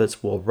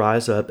prophets will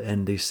rise up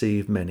and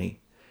deceive many.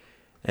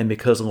 And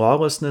because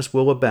lawlessness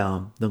will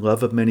abound, the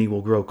love of many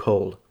will grow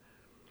cold.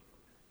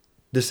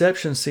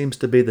 Deception seems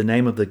to be the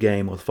name of the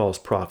game with false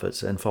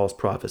prophets and false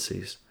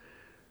prophecies.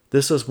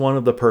 This is one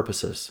of the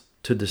purposes,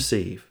 to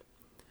deceive.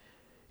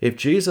 If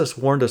Jesus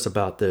warned us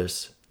about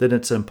this, then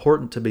it's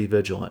important to be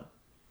vigilant.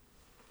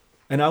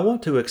 And I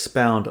want to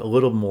expound a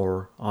little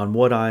more on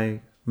what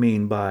I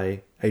mean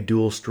by a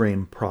dual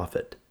stream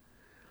prophet.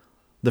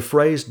 The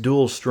phrase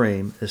dual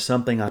stream is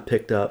something I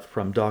picked up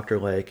from Dr.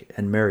 Lake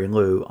and Mary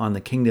Lou on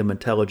the Kingdom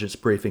Intelligence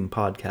Briefing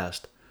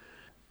podcast.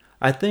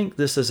 I think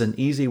this is an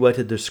easy way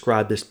to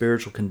describe the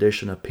spiritual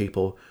condition of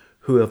people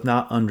who have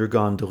not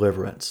undergone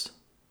deliverance.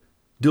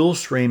 Dual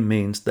stream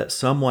means that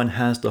someone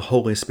has the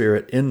Holy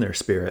Spirit in their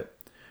spirit,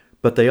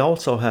 but they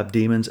also have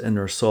demons in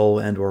their soul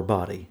and or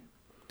body.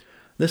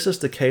 This is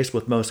the case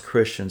with most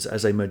Christians,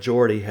 as a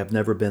majority have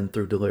never been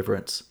through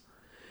deliverance.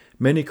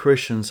 Many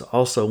Christians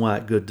also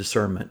lack good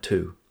discernment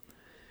too.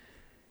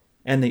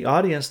 And the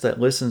audience that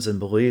listens and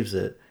believes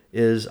it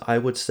is, I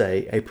would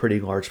say, a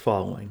pretty large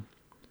following.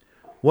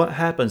 What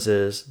happens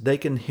is they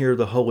can hear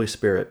the Holy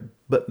Spirit,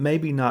 but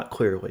maybe not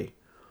clearly.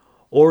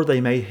 Or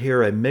they may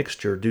hear a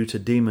mixture due to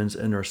demons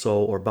in their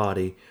soul or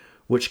body,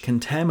 which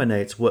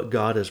contaminates what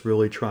God is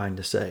really trying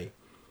to say.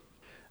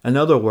 In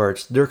other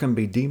words, there can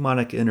be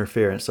demonic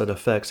interference that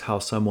affects how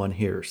someone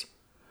hears.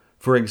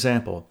 For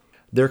example,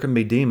 there can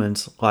be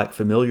demons like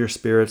familiar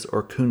spirits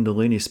or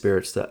kundalini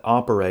spirits that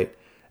operate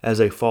as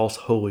a false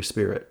Holy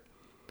Spirit.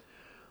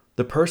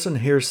 The person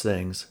hears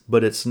things,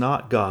 but it's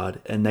not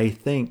God, and they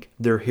think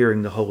they're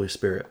hearing the Holy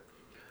Spirit.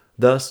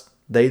 Thus,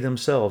 they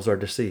themselves are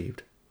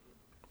deceived.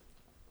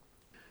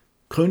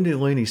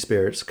 Kundalini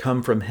spirits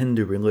come from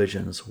Hindu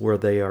religions where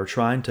they are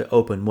trying to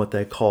open what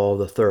they call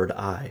the third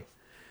eye.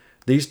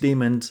 These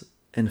demons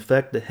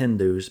infect the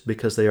Hindus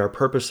because they are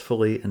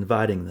purposefully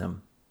inviting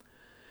them.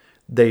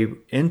 They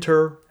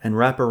enter and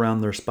wrap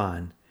around their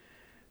spine.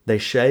 They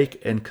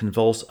shake and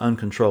convulse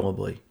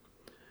uncontrollably.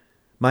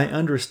 My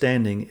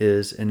understanding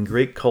is in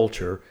Greek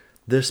culture,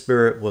 this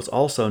spirit was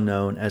also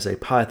known as a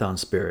python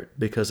spirit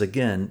because,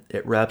 again,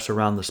 it wraps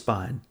around the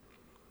spine.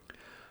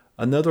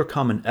 Another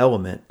common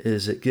element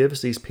is it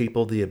gives these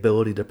people the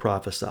ability to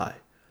prophesy.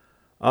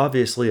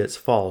 Obviously, it's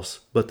false,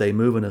 but they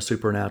move in a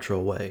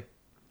supernatural way.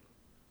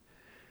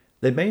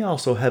 They may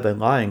also have a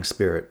lying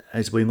spirit,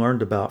 as we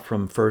learned about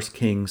from 1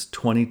 Kings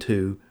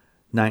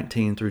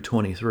 22:19 through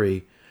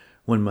 23,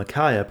 when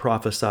Micaiah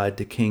prophesied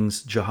to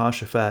kings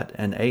Jehoshaphat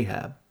and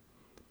Ahab.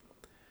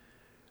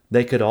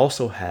 They could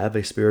also have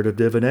a spirit of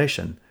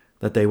divination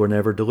that they were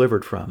never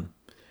delivered from.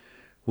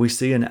 We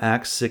see in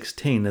Acts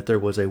 16 that there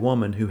was a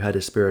woman who had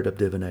a spirit of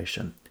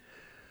divination.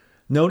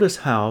 Notice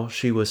how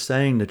she was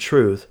saying the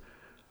truth,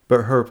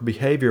 but her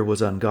behavior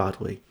was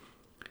ungodly.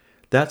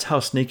 That's how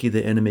sneaky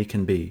the enemy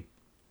can be.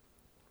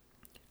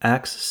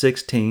 Acts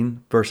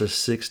 16, verses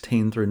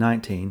 16 through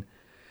 19.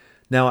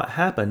 Now it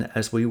happened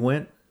as we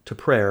went to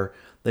prayer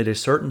that a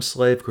certain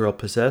slave girl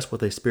possessed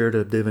with a spirit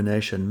of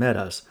divination met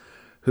us,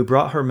 who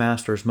brought her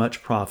masters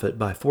much profit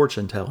by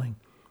fortune telling.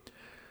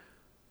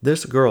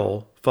 This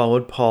girl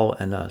followed Paul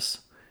and us,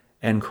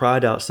 and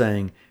cried out,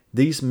 saying,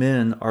 These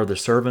men are the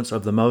servants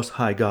of the Most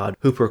High God,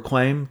 who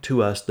proclaim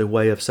to us the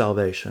way of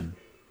salvation.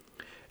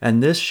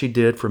 And this she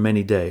did for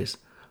many days.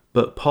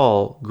 But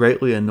Paul,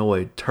 greatly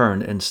annoyed,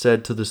 turned and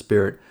said to the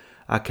spirit,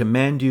 I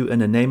command you in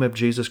the name of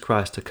Jesus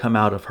Christ to come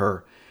out of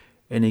her.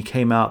 And he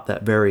came out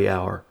that very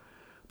hour.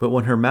 But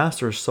when her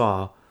masters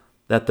saw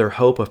that their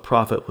hope of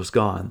profit was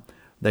gone,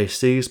 they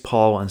seized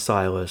Paul and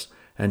Silas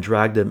and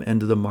dragged them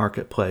into the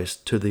marketplace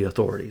to the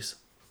authorities.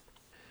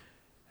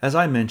 As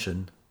I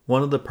mentioned,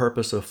 one of the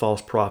purposes of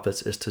false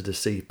prophets is to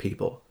deceive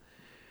people.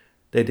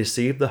 They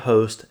deceive the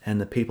host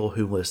and the people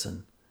who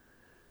listen.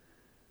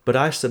 But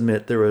I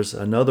submit there is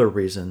another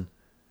reason,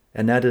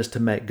 and that is to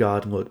make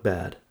God look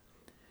bad.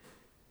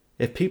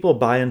 If people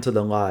buy into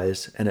the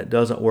lies and it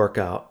doesn't work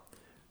out,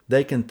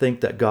 they can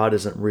think that God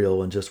isn't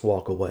real and just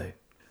walk away.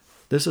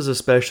 This is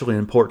especially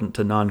important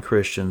to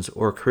non-Christians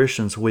or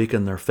Christians weak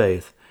in their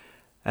faith,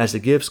 as the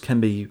gifts can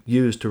be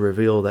used to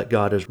reveal that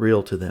God is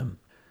real to them.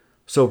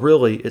 So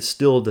really, it's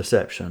still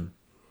deception.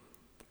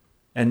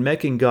 And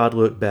making God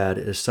look bad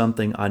is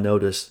something I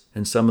notice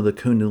in some of the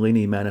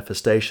Kundalini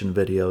manifestation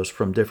videos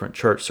from different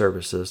church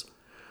services,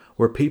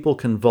 where people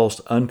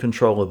convulsed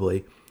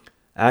uncontrollably,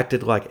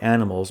 acted like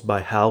animals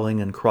by howling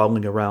and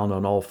crawling around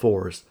on all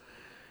fours,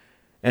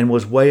 and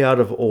was way out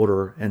of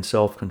order and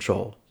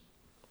self-control.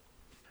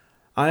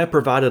 I have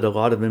provided a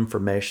lot of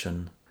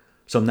information,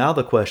 so now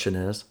the question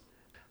is,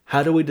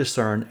 how do we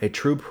discern a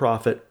true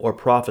prophet or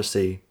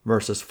prophecy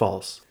versus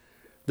false?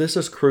 This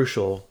is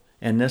crucial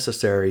and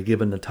necessary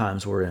given the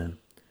times we're in.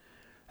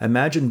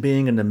 Imagine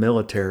being in the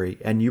military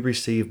and you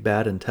receive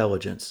bad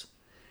intelligence.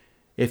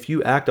 If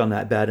you act on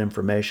that bad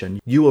information,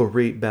 you will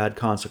reap bad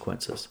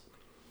consequences.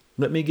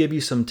 Let me give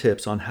you some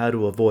tips on how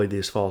to avoid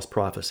these false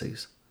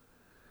prophecies.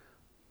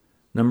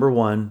 Number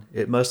 1,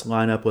 it must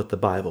line up with the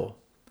Bible.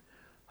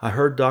 I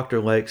heard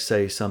Dr. Lake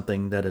say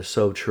something that is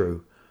so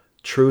true.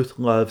 Truth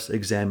loves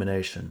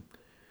examination.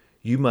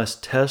 You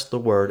must test the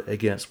word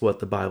against what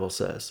the Bible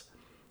says.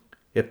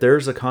 If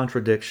there's a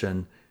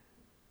contradiction,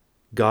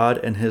 God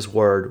and His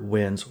Word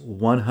wins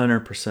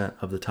 100%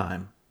 of the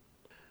time.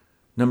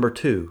 Number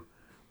 2,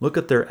 look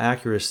at their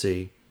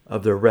accuracy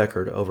of their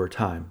record over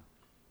time.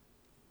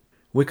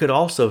 We could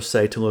also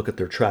say to look at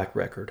their track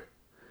record.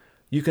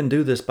 You can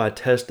do this by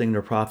testing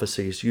their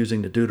prophecies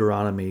using the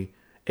Deuteronomy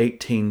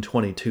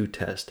 18:22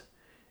 test.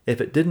 If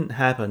it didn't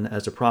happen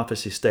as the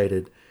prophecy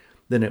stated,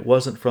 then it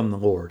wasn't from the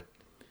Lord.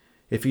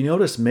 If you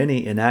notice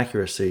many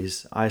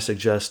inaccuracies, I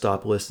suggest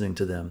stop listening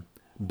to them.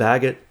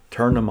 Bag it,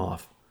 turn them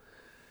off.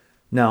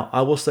 Now,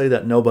 I will say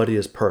that nobody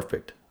is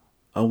perfect.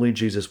 Only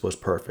Jesus was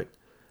perfect.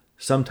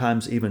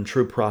 Sometimes even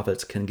true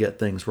prophets can get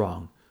things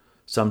wrong.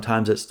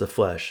 Sometimes it's the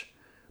flesh.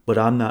 But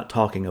I'm not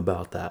talking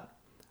about that.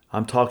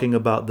 I'm talking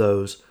about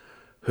those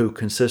who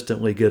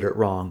consistently get it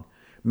wrong.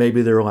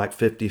 Maybe they're like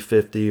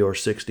 50-50 or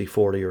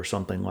 60-40 or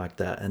something like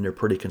that, and they're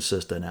pretty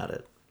consistent at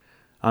it.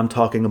 I'm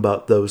talking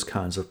about those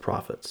kinds of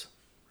prophets.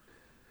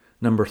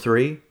 Number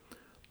 3,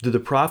 do the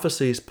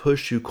prophecies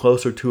push you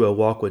closer to a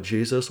walk with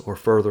Jesus or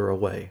further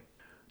away?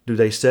 Do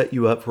they set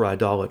you up for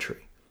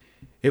idolatry?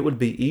 It would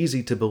be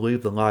easy to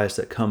believe the lies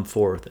that come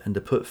forth and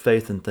to put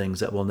faith in things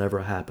that will never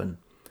happen,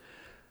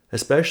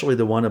 especially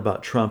the one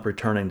about Trump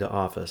returning to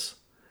office.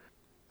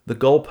 The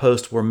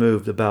goalposts were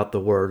moved about the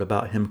word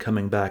about him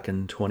coming back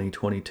in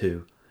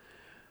 2022.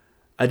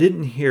 I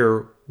didn't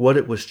hear what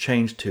it was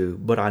changed to,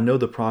 but I know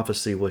the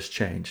prophecy was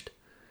changed.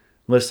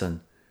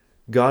 Listen,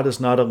 God is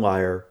not a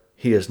liar.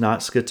 He is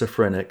not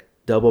schizophrenic,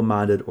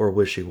 double-minded, or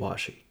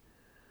wishy-washy.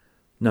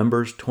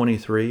 Numbers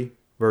 23,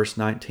 verse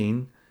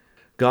 19.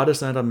 God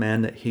is not a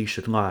man that he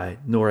should lie,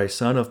 nor a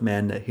son of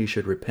man that he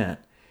should repent.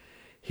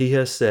 He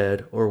has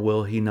said, or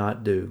will he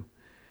not do?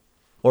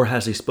 Or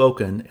has he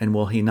spoken, and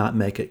will he not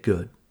make it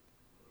good?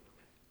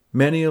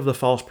 Many of the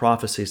false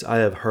prophecies I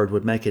have heard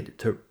would make it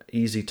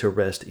easy to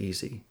rest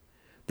easy.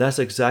 That's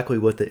exactly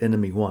what the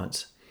enemy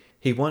wants.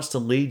 He wants to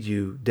lead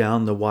you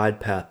down the wide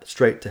path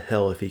straight to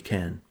hell if he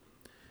can.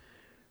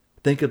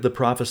 Think of the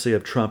prophecy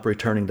of Trump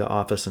returning to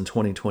office in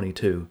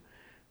 2022.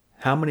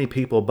 How many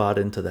people bought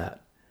into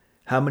that?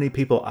 How many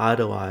people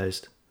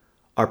idolized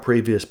our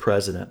previous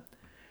president?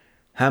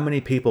 How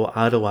many people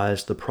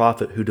idolized the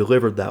prophet who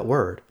delivered that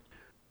word?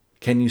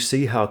 Can you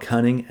see how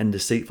cunning and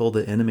deceitful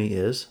the enemy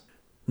is?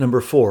 Number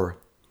 4,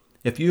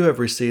 if you have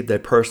received a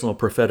personal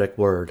prophetic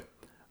word,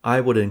 I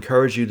would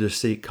encourage you to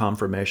seek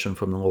confirmation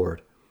from the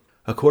Lord.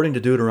 According to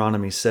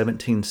Deuteronomy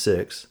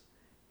 17:6,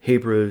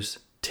 Hebrews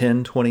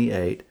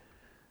 10:28,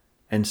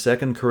 and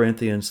 2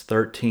 Corinthians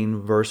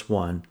 13 verse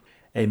 1,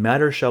 a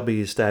matter shall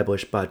be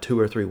established by 2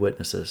 or 3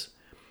 witnesses.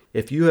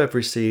 If you have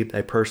received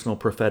a personal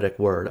prophetic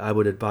word, I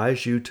would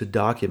advise you to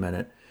document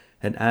it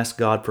and ask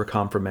God for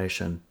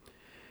confirmation.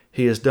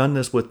 He has done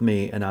this with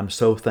me, and I'm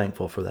so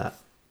thankful for that.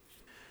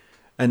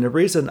 And the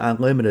reason I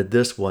limited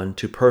this one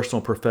to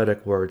personal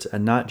prophetic words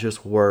and not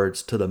just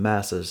words to the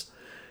masses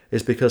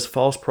is because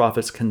false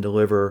prophets can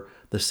deliver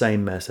the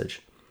same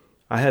message.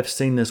 I have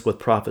seen this with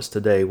prophets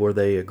today where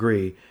they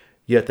agree,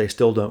 yet they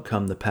still don't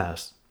come to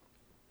pass.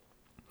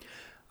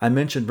 I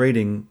mentioned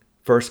reading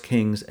 1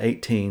 Kings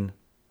 18,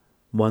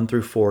 1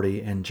 through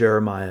 40, and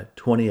Jeremiah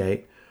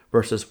 28,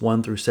 verses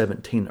 1 through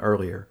 17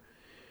 earlier.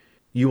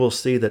 You will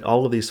see that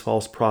all of these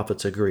false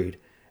prophets agreed,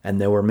 and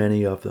there were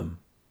many of them.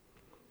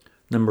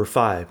 Number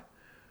 5,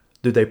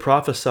 do they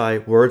prophesy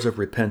words of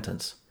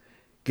repentance?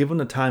 Given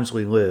the times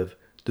we live,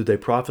 do they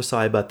prophesy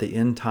about the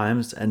end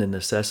times and the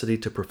necessity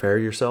to prepare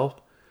yourself?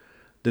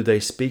 Do they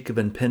speak of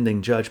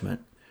impending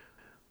judgment?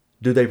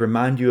 Do they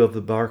remind you of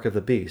the mark of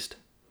the beast?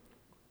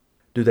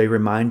 Do they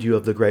remind you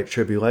of the great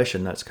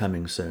tribulation that's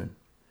coming soon?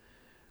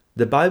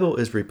 The Bible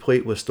is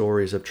replete with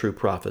stories of true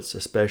prophets,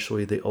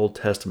 especially the Old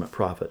Testament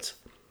prophets.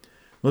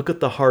 Look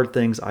at the hard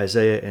things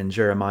Isaiah and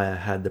Jeremiah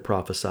had to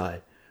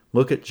prophesy.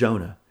 Look at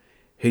Jonah.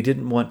 He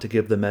didn't want to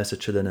give the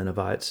message to the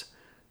Ninevites.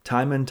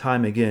 Time and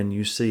time again,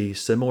 you see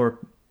similar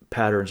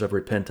patterns of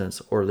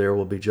repentance or there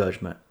will be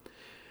judgment.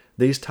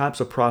 These types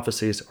of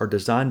prophecies are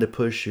designed to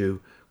push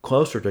you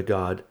closer to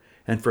God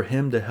and for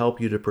Him to help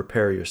you to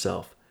prepare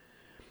yourself.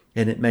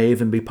 And it may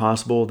even be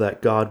possible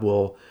that God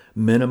will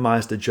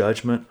minimize the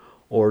judgment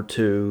or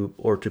to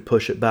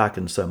push it back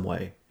in some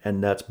way,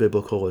 and that's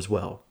biblical as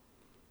well.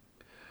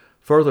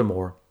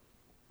 Furthermore,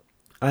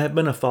 I have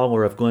been a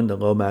follower of Glenda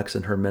Lomax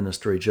and her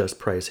ministry, Just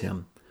Praise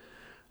Him.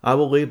 I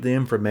will leave the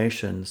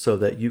information so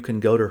that you can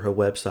go to her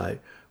website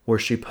where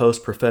she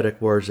posts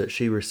prophetic words that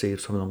she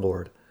receives from the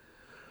Lord.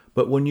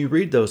 But when you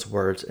read those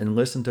words and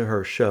listen to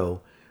her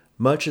show,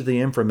 much of the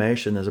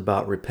information is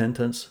about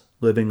repentance,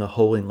 living a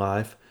holy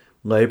life,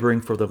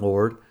 laboring for the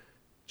Lord,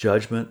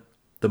 judgment,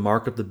 the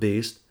mark of the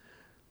beast,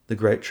 the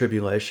great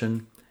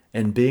tribulation,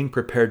 and being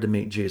prepared to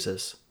meet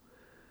Jesus.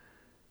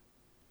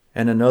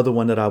 And another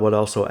one that I would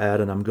also add,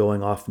 and I'm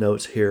going off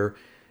notes here,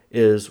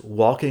 is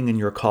walking in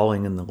your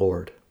calling in the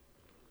Lord.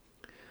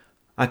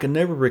 I can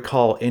never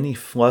recall any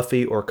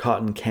fluffy or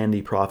cotton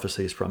candy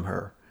prophecies from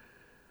her.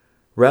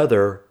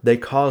 Rather, they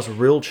cause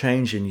real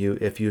change in you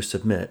if you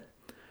submit.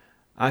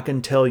 I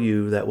can tell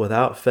you that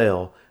without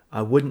fail,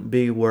 I wouldn't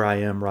be where I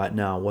am right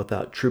now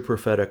without true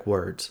prophetic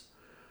words.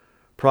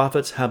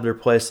 Prophets have their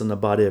place in the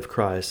body of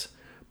Christ,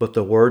 but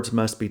the words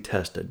must be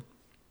tested.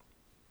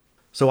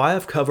 So I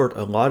have covered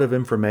a lot of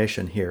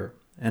information here,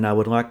 and I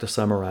would like to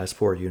summarize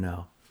for you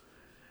now.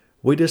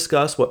 We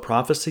discussed what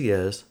prophecy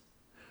is,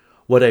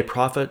 what a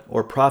prophet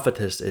or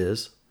prophetess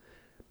is,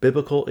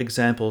 biblical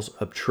examples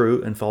of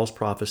true and false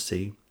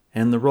prophecy,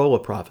 and the role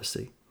of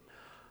prophecy.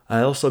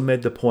 I also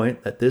made the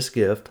point that this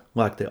gift,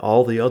 like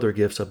all the other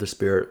gifts of the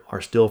Spirit,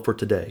 are still for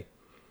today.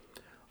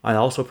 I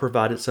also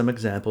provided some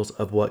examples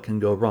of what can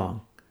go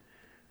wrong.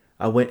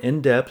 I went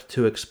in depth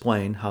to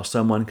explain how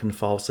someone can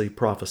falsely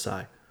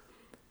prophesy.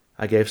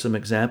 I gave some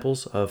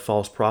examples of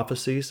false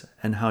prophecies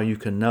and how you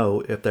can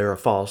know if they are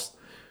false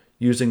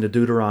using the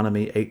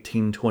Deuteronomy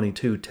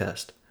 18:22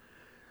 test.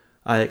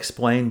 I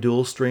explained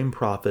dual stream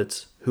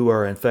prophets who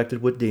are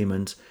infected with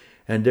demons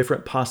and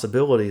different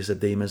possibilities of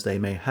demons they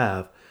may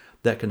have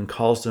that can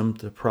cause them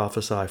to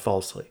prophesy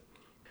falsely.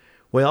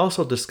 We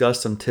also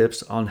discussed some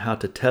tips on how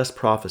to test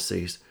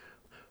prophecies,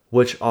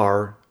 which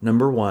are,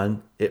 number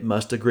 1, it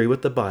must agree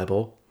with the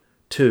Bible.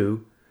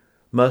 2,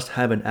 must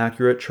have an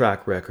accurate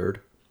track record.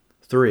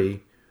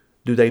 3,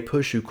 do they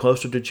push you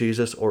closer to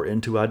Jesus or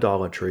into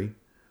idolatry?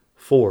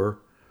 4,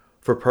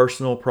 for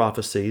personal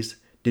prophecies,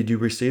 did you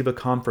receive a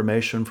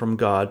confirmation from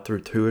God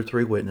through 2 or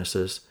 3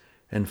 witnesses?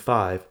 And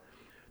 5,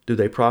 do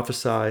they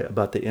prophesy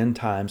about the end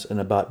times and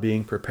about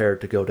being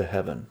prepared to go to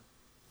heaven?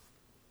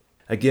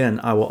 Again,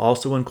 I will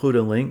also include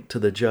a link to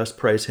the Just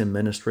Praise Him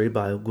ministry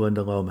by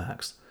Glenda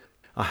Lomax.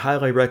 I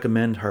highly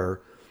recommend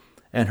her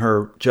and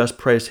her Just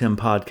Praise Him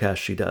podcast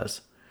she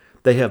does.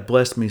 They have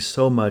blessed me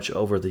so much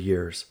over the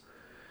years.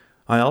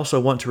 I also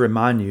want to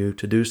remind you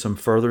to do some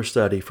further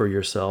study for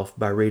yourself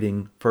by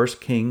reading 1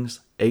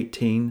 Kings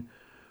 18,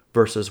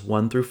 verses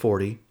 1 through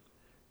 40,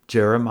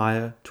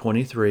 Jeremiah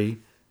 23,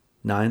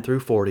 9 through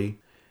 40,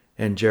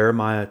 and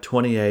Jeremiah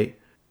 28,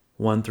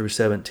 1 through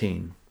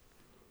 17.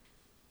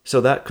 So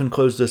that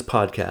concludes this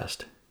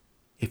podcast.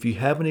 If you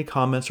have any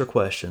comments or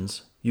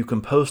questions, you can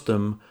post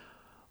them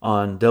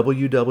on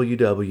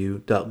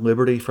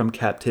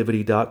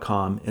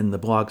www.libertyfromcaptivity.com in the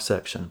blog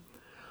section.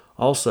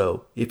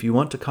 Also, if you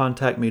want to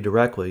contact me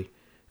directly,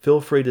 feel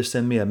free to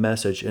send me a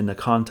message in the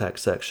contact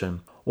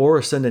section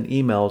or send an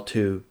email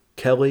to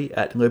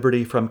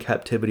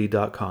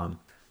kelly@libertyfromcaptivity.com.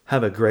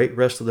 Have a great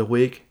rest of the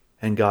week,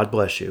 and God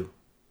bless you.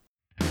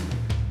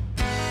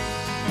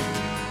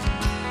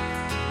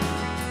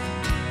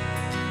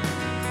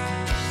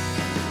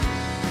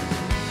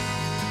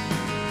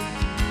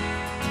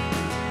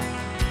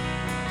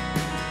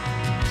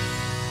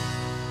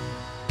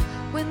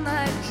 When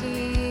life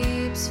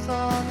keeps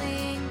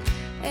falling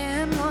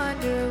and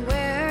wonder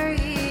where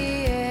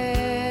he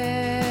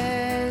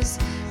is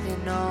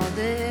in all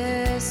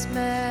this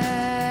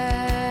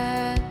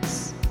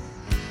mess,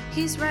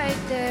 he's right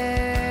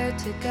there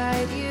to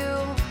guide you.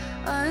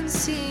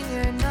 Unseen,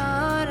 you're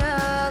not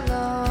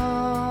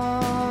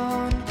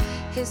alone.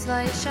 His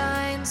light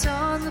shines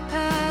on the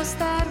past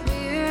that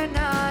we're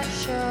not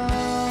shown.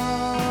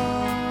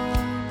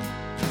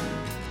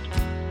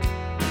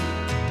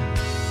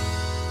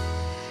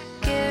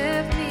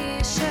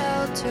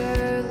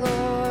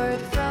 Lord,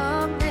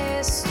 from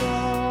this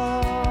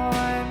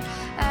storm,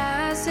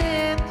 as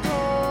it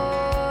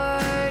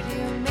poured,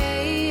 you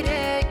made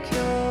it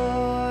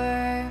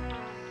cure.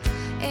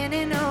 In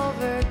an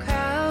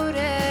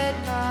overcrowded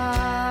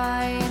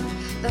mind,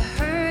 the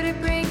hurt,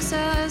 it brings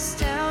us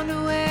down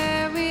to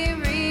where we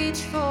reach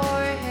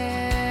for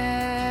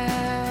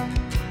him.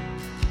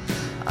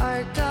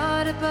 Our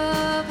God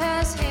above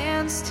has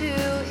hands to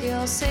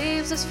heal,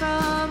 saves us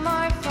from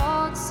our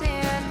faults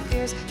and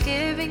fears,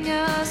 giving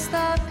us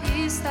the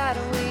peace that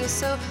we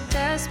so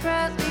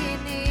desperately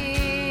need.